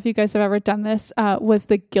 I don't know if you guys have ever done this, was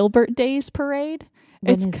the Gilbert Days Parade.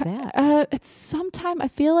 When is that? It's sometime, I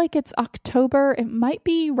feel like it's October. It might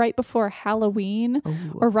be right before Halloween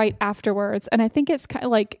or right afterwards. And I think it's kind of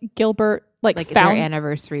like Gilbert, like it's their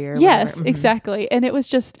anniversary or yes, whatever. Exactly. And it was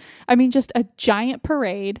just a giant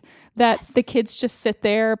parade that the kids just sit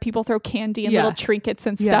there. People throw candy and little trinkets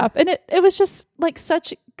and stuff. And it was just like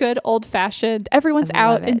such good old fashioned. Everyone's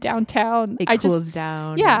out in downtown. It cools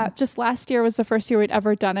down. Yeah. Just last year was the first year we'd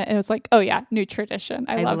ever done it. And it was like, oh yeah, new tradition.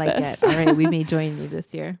 I love like this. it. All right. We may join you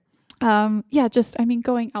this year.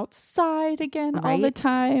 Going outside again all the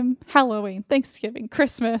time. Halloween, Thanksgiving,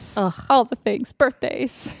 Christmas, all the things,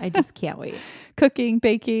 birthdays. I just can't wait. Cooking,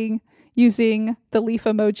 baking, using the leaf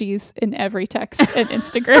emojis in every text and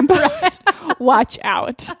Instagram post. Watch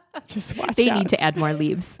out. Just watch out. They need to add more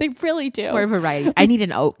leaves. They really do. More varieties. I need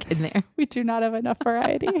an oak in there. We do not have enough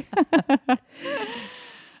variety.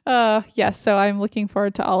 So I'm looking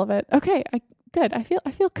forward to all of it. Okay, good. I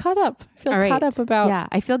feel caught up. I feel caught up about. Yeah,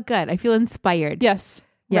 I feel good. I feel inspired. Yes.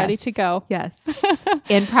 Ready to go. Yes.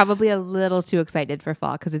 And probably a little too excited for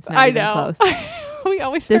fall because it's not even close. We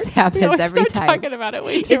always start, this happens every time. Talking about it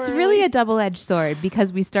way too It's early. really a double-edged sword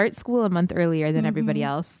because we start school a month earlier than everybody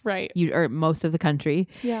else, right? Or most of the country,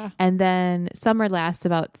 yeah. And then summer lasts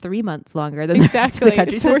about 3 months longer than the rest of the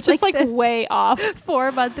country. So we're just like way off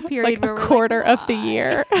 4 month period, like a quarter of the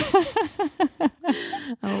year.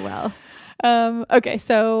 Oh well. Okay,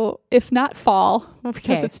 so if not fall,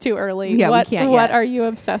 because it's too early, what are you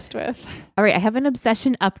obsessed with? All right, I have an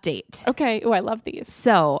obsession update. Okay. Oh, I love these.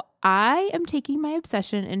 So I am taking my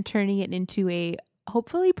obsession and turning it into a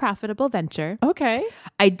hopefully profitable venture. Okay.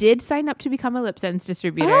 I did sign up to become a lip sense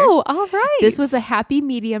distributor. Oh, all right. This was a happy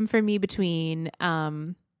medium for me between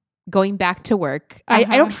going back to work. I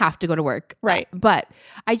don't have to go to work. Right. But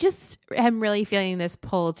I just am really feeling this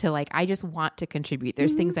pull to like, I just want to contribute.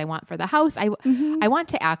 There's things I want for the house. I want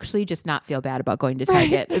to actually just not feel bad about going to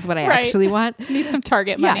Target is what I actually want. Need some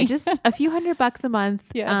Target money. Yeah, just a few $100 a month.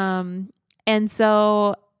 Yes.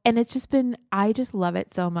 And it's just been, I just love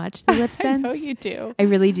it so much. The lip sense. I know you do. I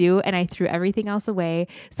really do. And I threw everything else away.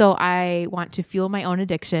 So I want to fuel my own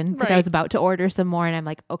addiction because I was about to order some more and I'm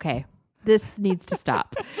like, okay, this needs to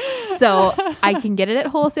stop. So I can get it at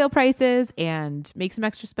wholesale prices and make some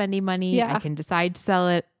extra spending money. Yeah. I can decide to sell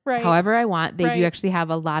it however I want. They do actually have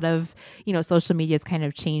a lot of, social media's kind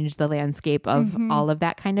of changed the landscape of all of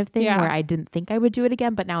that kind of thing where I didn't think I would do it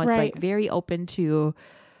again. But now it's like very open to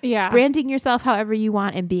branding yourself however you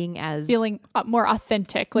want and feeling more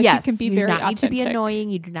authentic. Like you can be very authentic. You do not need to be annoying.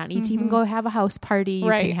 You do not need to even go have a house party. You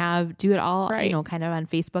can do it all, kind of on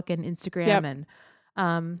Facebook and Instagram.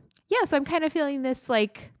 And so I'm kind of feeling this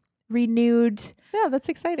like renewed. Yeah, that's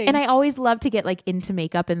exciting. And I always love to get like into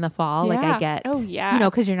makeup in the fall. Like I get,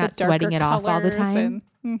 because you're not sweating it off all the time.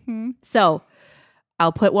 So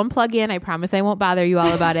I'll put one plug in. I promise I won't bother you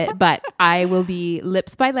all about it, but I will be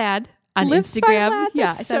Lips by Lad on Instagram.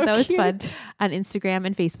 Yeah, I thought that was fun on Instagram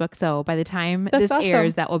and Facebook. So by the time this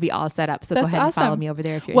airs, that will be all set up. So go ahead and follow me over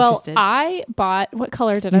there if you're interested. I bought, what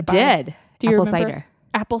color did I buy? You did. Do you remember? Cider.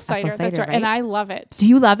 Apple cider, that's right. And I love it. Do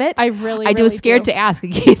you love it? I really was scared to ask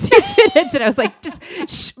in case you didn't. And I was like,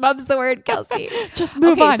 just mum's the word, Kelsey. Just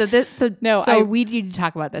move on. So we need to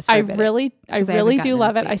talk about this for a minute, I really do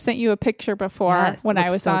love it. I sent you a picture before when I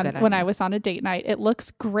was on a date night. It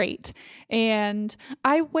looks great. And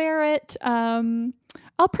I wear it, I'll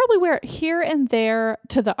probably wear it here and there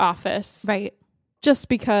to the office. Right. Just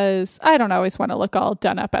because I don't always want to look all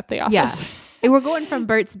done up at the office. Yeah. We're going from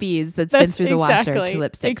Burt's Bees that's been through the washer to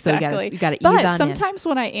lipstick. Exactly. So you got to ease but on sometimes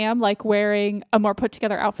when I am like wearing a more put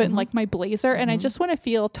together outfit and like my blazer and I just want to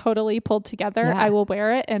feel totally pulled together, I will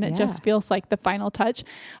wear it and it just feels like the final touch.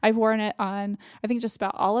 I've worn it on, I think, just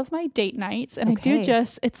about all of my date nights. And I do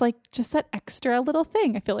it's like just that extra little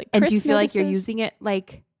thing. I feel like Chris do you feel like you're using it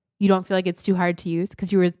like... You don't feel like it's too hard to use?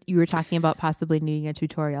 Because you were talking about possibly needing a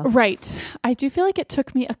tutorial. Right. I do feel like it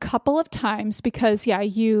took me a couple of times because,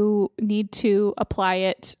 you need to apply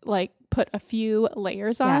it, like put a few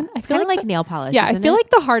layers on. I feel like nail polish. Yeah, I feel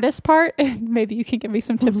like the hardest part, and maybe you can give me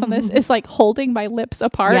some tips on this, is like holding my lips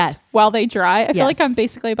apart while they dry. I feel like I'm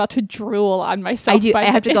basically about to drool on myself. I do. I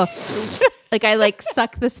have to go... Like I like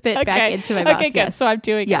suck the spit back into my mouth. Okay, good. So I'm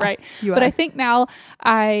doing it right. But I think now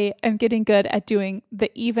I am getting good at doing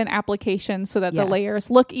the even application so that the layers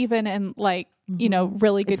look even and like,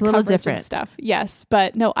 really good coverage and stuff. Yes.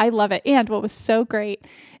 But no, I love it. And what was so great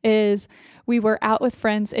is we were out with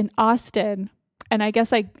friends in Austin. And I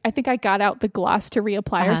guess I think I got out the gloss to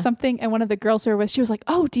reapply or something. And one of the girls we were with, she was like,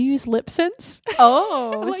 "Oh, do you use lip sense?"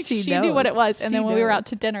 Oh, like she knew what it was. And then when we were out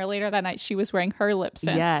to dinner later that night, she was wearing her lip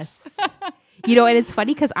sense. Yes. And it's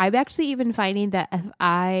funny because I'm actually even finding that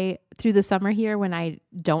if through the summer here, when I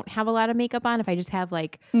don't have a lot of makeup on, if I just have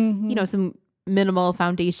like, some minimal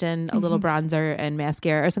foundation, a little bronzer and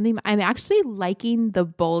mascara or something, I'm actually liking the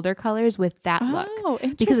bolder colors with that look. Oh,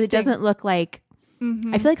 interesting. Because it doesn't look like,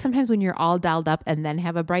 I feel like sometimes when you're all dolled up and then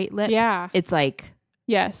have a bright lip, it's like,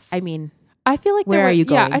 yes. I mean, I feel like where are you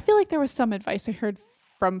going? Yeah, I feel like there was some advice I heard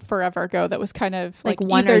from forever ago that was kind of like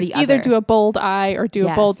one or the other. Either do a bold eye or do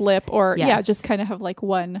a bold lip or just kind of have like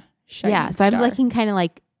one shining star. I'm liking kind of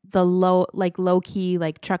like the low key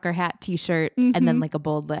like trucker hat t-shirt and then like a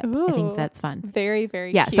bold lip. Ooh, I think that's fun. Very,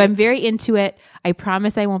 very cute. So I'm very into it. I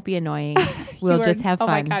promise I won't be annoying. We'll just have fun.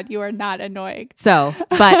 Oh my God, you are not annoying. So,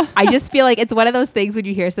 but I just feel like it's one of those things when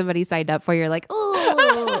you hear somebody signed up for, you're like,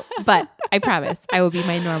 oh, but I promise I will be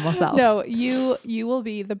my normal self. No, you will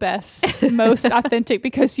be the best, most authentic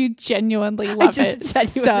because you genuinely love it.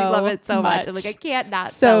 Love it so much. I'm like, I can't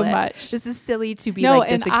not so sell much. This is silly to be like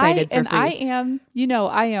this excited for free. I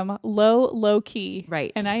am low key.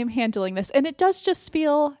 Right. And I am handling this. And it does just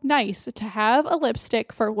feel nice to have a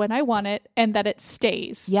lipstick for when I want it and that it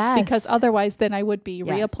stays. Yes. Because otherwise then I would be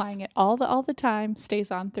reapplying it all the time,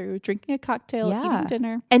 stays on through drinking a cocktail, eating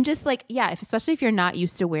dinner. And just like, especially if you're not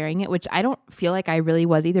used to wearing it, which I don't feel like I really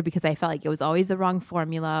was either because I felt like it was always the wrong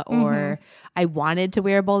formula or I wanted to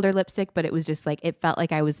wear a bolder lipstick, but it was just like, it felt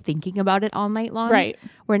like I was thinking about it all night long. Right.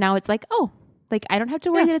 Where now it's like, oh, like I don't have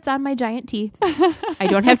to worry that it's on my giant teeth. I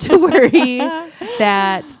don't have to worry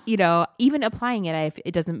that, even applying it,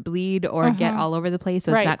 it doesn't bleed or get all over the place.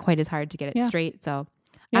 So it's not quite as hard to get it straight. So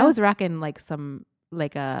I was rocking like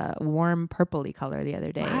a warm purpley color the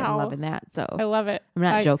other day. I'm loving that. So I love it. I'm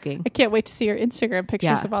not joking. I can't wait to see your Instagram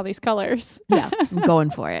pictures of all these colors. Yeah, I'm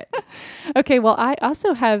going for it. Okay, well, I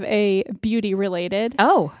also have a beauty related.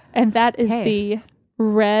 Oh. And that is the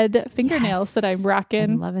red fingernails that I'm rocking.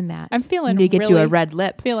 I'm loving that. I'm feeling you need to get you a red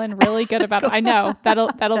lip. Feeling really good about it. I know.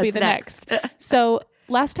 That'll be the next. So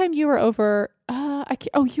last time you were over,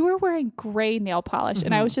 you were wearing gray nail polish.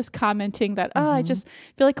 And I was just commenting that, I just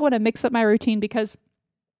feel like I want to mix up my routine because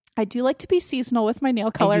I do like to be seasonal with my nail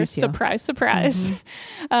colors. Surprise, surprise.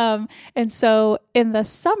 And so in the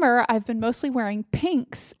summer, I've been mostly wearing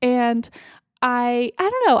pinks and I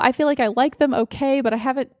don't know. I feel like I like them okay, but I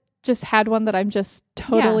haven't just had one that I'm just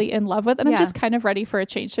totally in love with. And I'm just kind of ready for a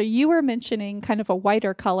change. So you were mentioning kind of a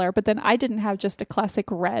whiter color, but then I didn't have just a classic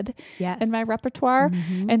red in my repertoire.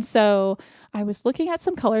 And so I was looking at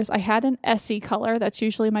some colors. I had an Essie color. That's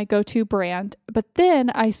usually my go-to brand. But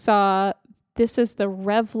then I saw this is the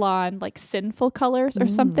Revlon like Sinful colors or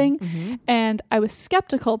something. And I was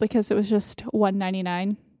skeptical because it was just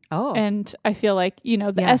 $1.99. Oh. And I feel like, the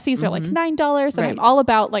Essies are like $9 and I'm all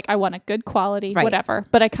about like, I want a good quality, whatever.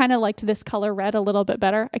 But I kind of liked this color red a little bit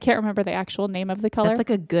better. I can't remember the actual name of the color. That's like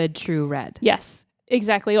a good true red. Yes,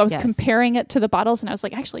 exactly. I was comparing it to the bottles and I was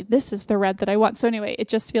like, actually, this is the red that I want. So anyway, it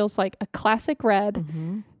just feels like a classic red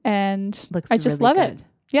and I just love it.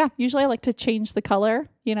 Yeah. Usually I like to change the color,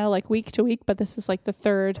 like week to week, but this is like the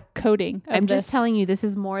third coating of just telling you, this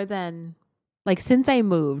is more than... Like since I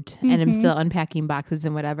moved and I'm still unpacking boxes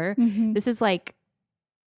and whatever, this is like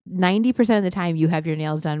 90% of the time you have your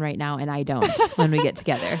nails done right now and I don't when we get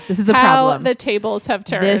together. This is a problem. The tables have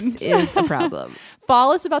turned. This is a problem.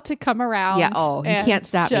 Fall is about to come around. Yeah. Oh, you can't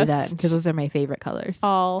stop me then because those are my favorite colors.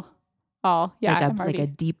 All. Yeah. Like a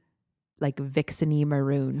deep, like vixeny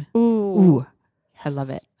maroon. Ooh. I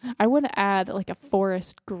love it. I want to add like a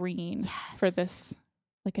forest green for this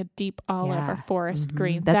like a deep olive or forest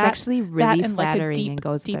green. That's actually really and flattering like a deep, and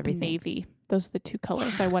goes with deep everything. navy. Those are the two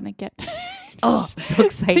colors I want to get. Oh, I'm so I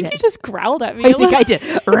excited. think you just growled at me. I think I did.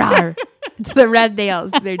 Rawr. It's the red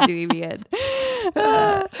nails. They're doing me in.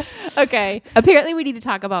 Okay. Apparently we need to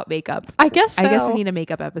talk about makeup. I guess so. I guess we need a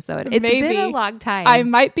makeup episode. It's been a long time. I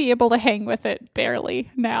might be able to hang with it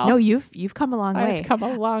barely now. No, you've come a long way. I've come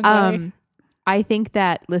a long way. I think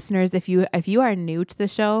that listeners, if you are new to the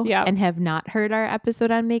show Yep. and have not heard our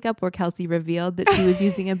episode on makeup where Kelsey revealed that she was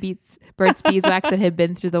using a Burt's Beeswax that had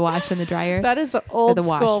been through the wash and the dryer. That is an old the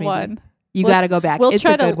wash, school maybe. one. You got to go back. It's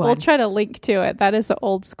a good one. We'll try to link to it. That is an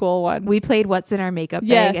old school one. We played What's in Our Makeup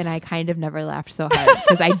Yes. Bag, and I kind of never laughed so hard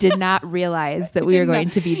because I did not realize that we were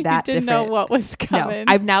going to be that you didn't different. know what was coming.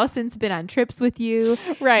 No, I've now since been on trips with you.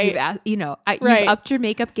 Right. You've Right. upped your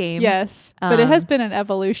makeup game. Yes. But it has been an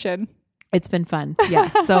evolution. It's been fun. Yeah.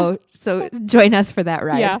 So join us for that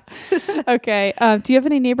ride. Yeah. Okay. Do you have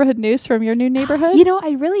any neighborhood news from your new neighborhood?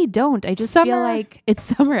 I really don't. I just feel like it's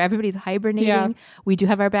summer. Everybody's hibernating. Yeah. We do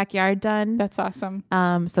have our backyard done. That's awesome.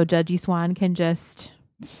 So Judgy Swan can just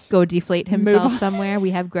go deflate himself somewhere.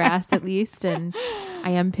 We have grass at least, and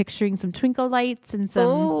I am picturing some twinkle lights and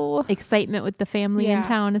some excitement with the family in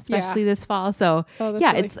town, especially this fall. So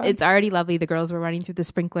really it's already lovely. The girls were running through the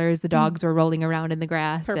sprinklers. The dogs were rolling around in the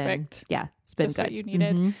grass. Perfect. And it's been just good. What you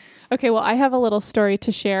needed. Okay. Well, I have a little story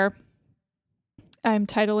to share. I'm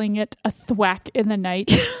titling it "A Thwack in the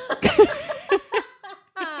Night."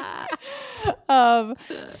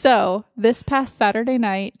 So this past Saturday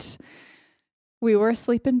night, we were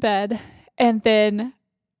asleep in bed and then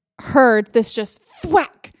heard this just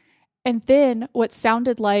thwack, and then what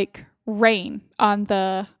sounded like rain on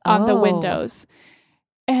the windows.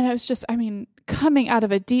 And it was just, coming out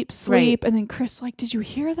of a deep sleep. Right. And then Chris like, did you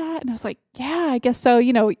hear that? And I was like, yeah, I guess so.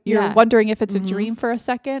 You're wondering if it's a dream for a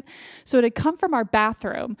second. So it had come from our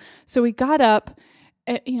bathroom. So we got up,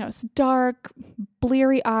 it's dark,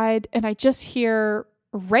 bleary eyed, and I just hear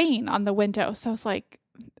rain on the window. So I was like,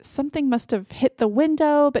 something must have hit the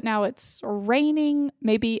window, but now it's raining.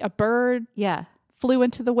 Maybe a bird flew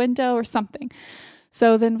into the window or something.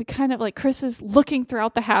 So then we kind of like, Chris is looking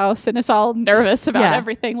throughout the house and is all nervous about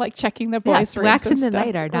everything, like checking the boys' rooms. Wax and in the stuff.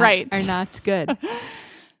 night are not good.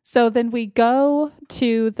 So then we go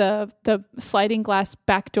to the sliding glass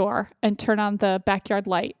back door and turn on the backyard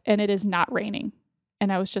light, and it is not raining.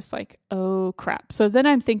 And I was just like, oh crap. So then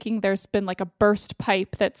I'm thinking there's been like a burst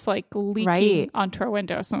pipe that's like leaking onto our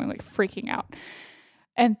window. So I'm like freaking out.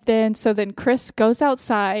 And then Chris goes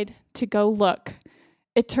outside to go look.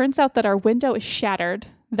 It turns out that our window is shattered.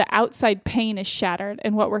 The outside pane is shattered.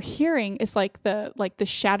 And what we're hearing is like the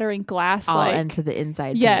shattering glass. All into the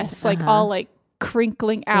inside. Yes. Pane. Like all like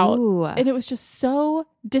crinkling out. Ooh. And it was just so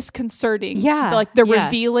disconcerting. Yeah. Like the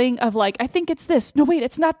revealing of like, I think it's this. No, wait,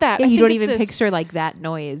 it's not that. Yeah, you don't even picture like that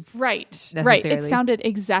noise. Right. Right. It sounded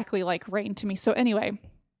exactly like rain to me. So anyway,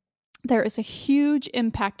 there is a huge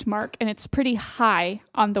impact mark and it's pretty high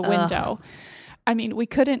on the window. We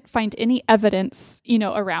couldn't find any evidence,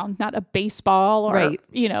 around, not a baseball or, a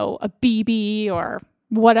BB or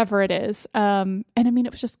whatever it is. And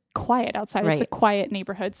it was just quiet outside. Right. It's a quiet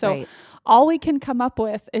neighborhood. So all we can come up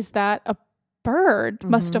with is that a bird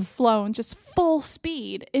must have flown just full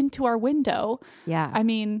speed into our window. Yeah.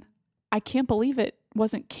 I can't believe it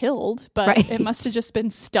wasn't killed, but it must have just been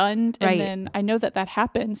stunned. And then I know that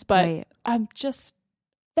happens, but I'm just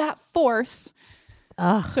that force.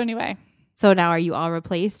 Ugh. So anyway. So now are you all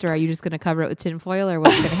replaced, or are you just going to cover it with tinfoil, or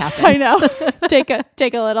what's going to happen? I know. Take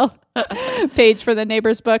a little page for the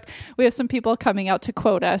neighbor's book. We have some people coming out to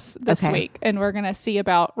quote us this week, and we're going to see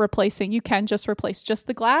about replacing. You can just replace just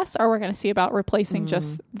the glass, or we're going to see about replacing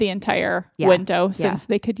just the entire window, since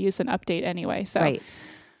they could use an update anyway. So,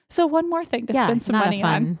 so one more thing to spend some money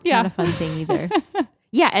on. Yeah, not a fun thing either.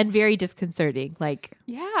 And very disconcerting. Like,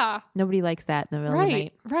 nobody likes that in the middle of the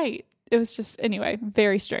night. Right. It was just, anyway,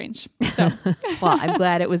 very strange. So, well, I'm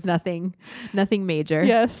glad it was nothing major.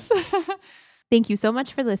 Yes. Thank you so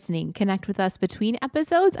much for listening. Connect with us between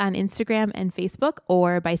episodes on Instagram and Facebook,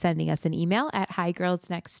 or by sending us an email at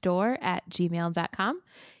higirlsnextdoor@gmail.com.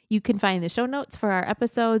 You can find the show notes for our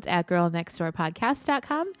episodes at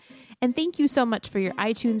girlnextdoorpodcast.com. And thank you so much for your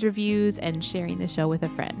iTunes reviews and sharing the show with a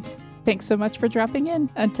friend. Thanks so much for dropping in.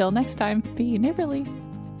 Until next time, be neighborly.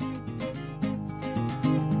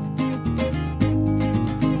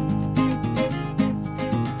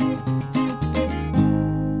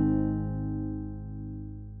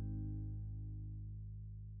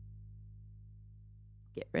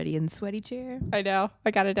 Get ready in the sweaty chair. I know.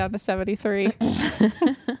 I got it down to 73.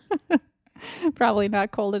 Probably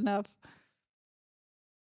not cold enough.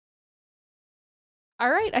 All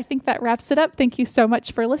right. I think that wraps it up. Thank you so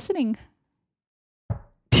much for listening.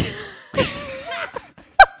 Every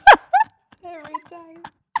time.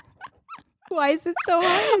 Why is it so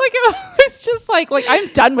hard? Like, it's just like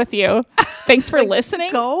I'm done with you. Thanks for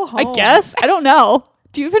listening. Go home. I guess. I don't know.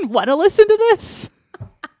 Do you even want to listen to this?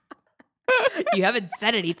 You haven't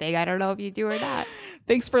said anything. I don't know if you do or not.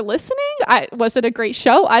 Thanks for listening. Was it a great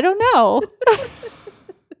show? I don't know.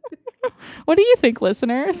 What do you think,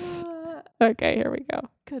 listeners? Okay, here we go.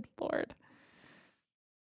 Good Lord.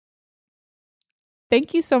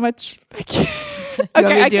 Thank you so much. You want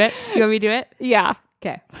me to do it? You want me to do it? Yeah.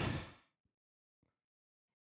 Okay.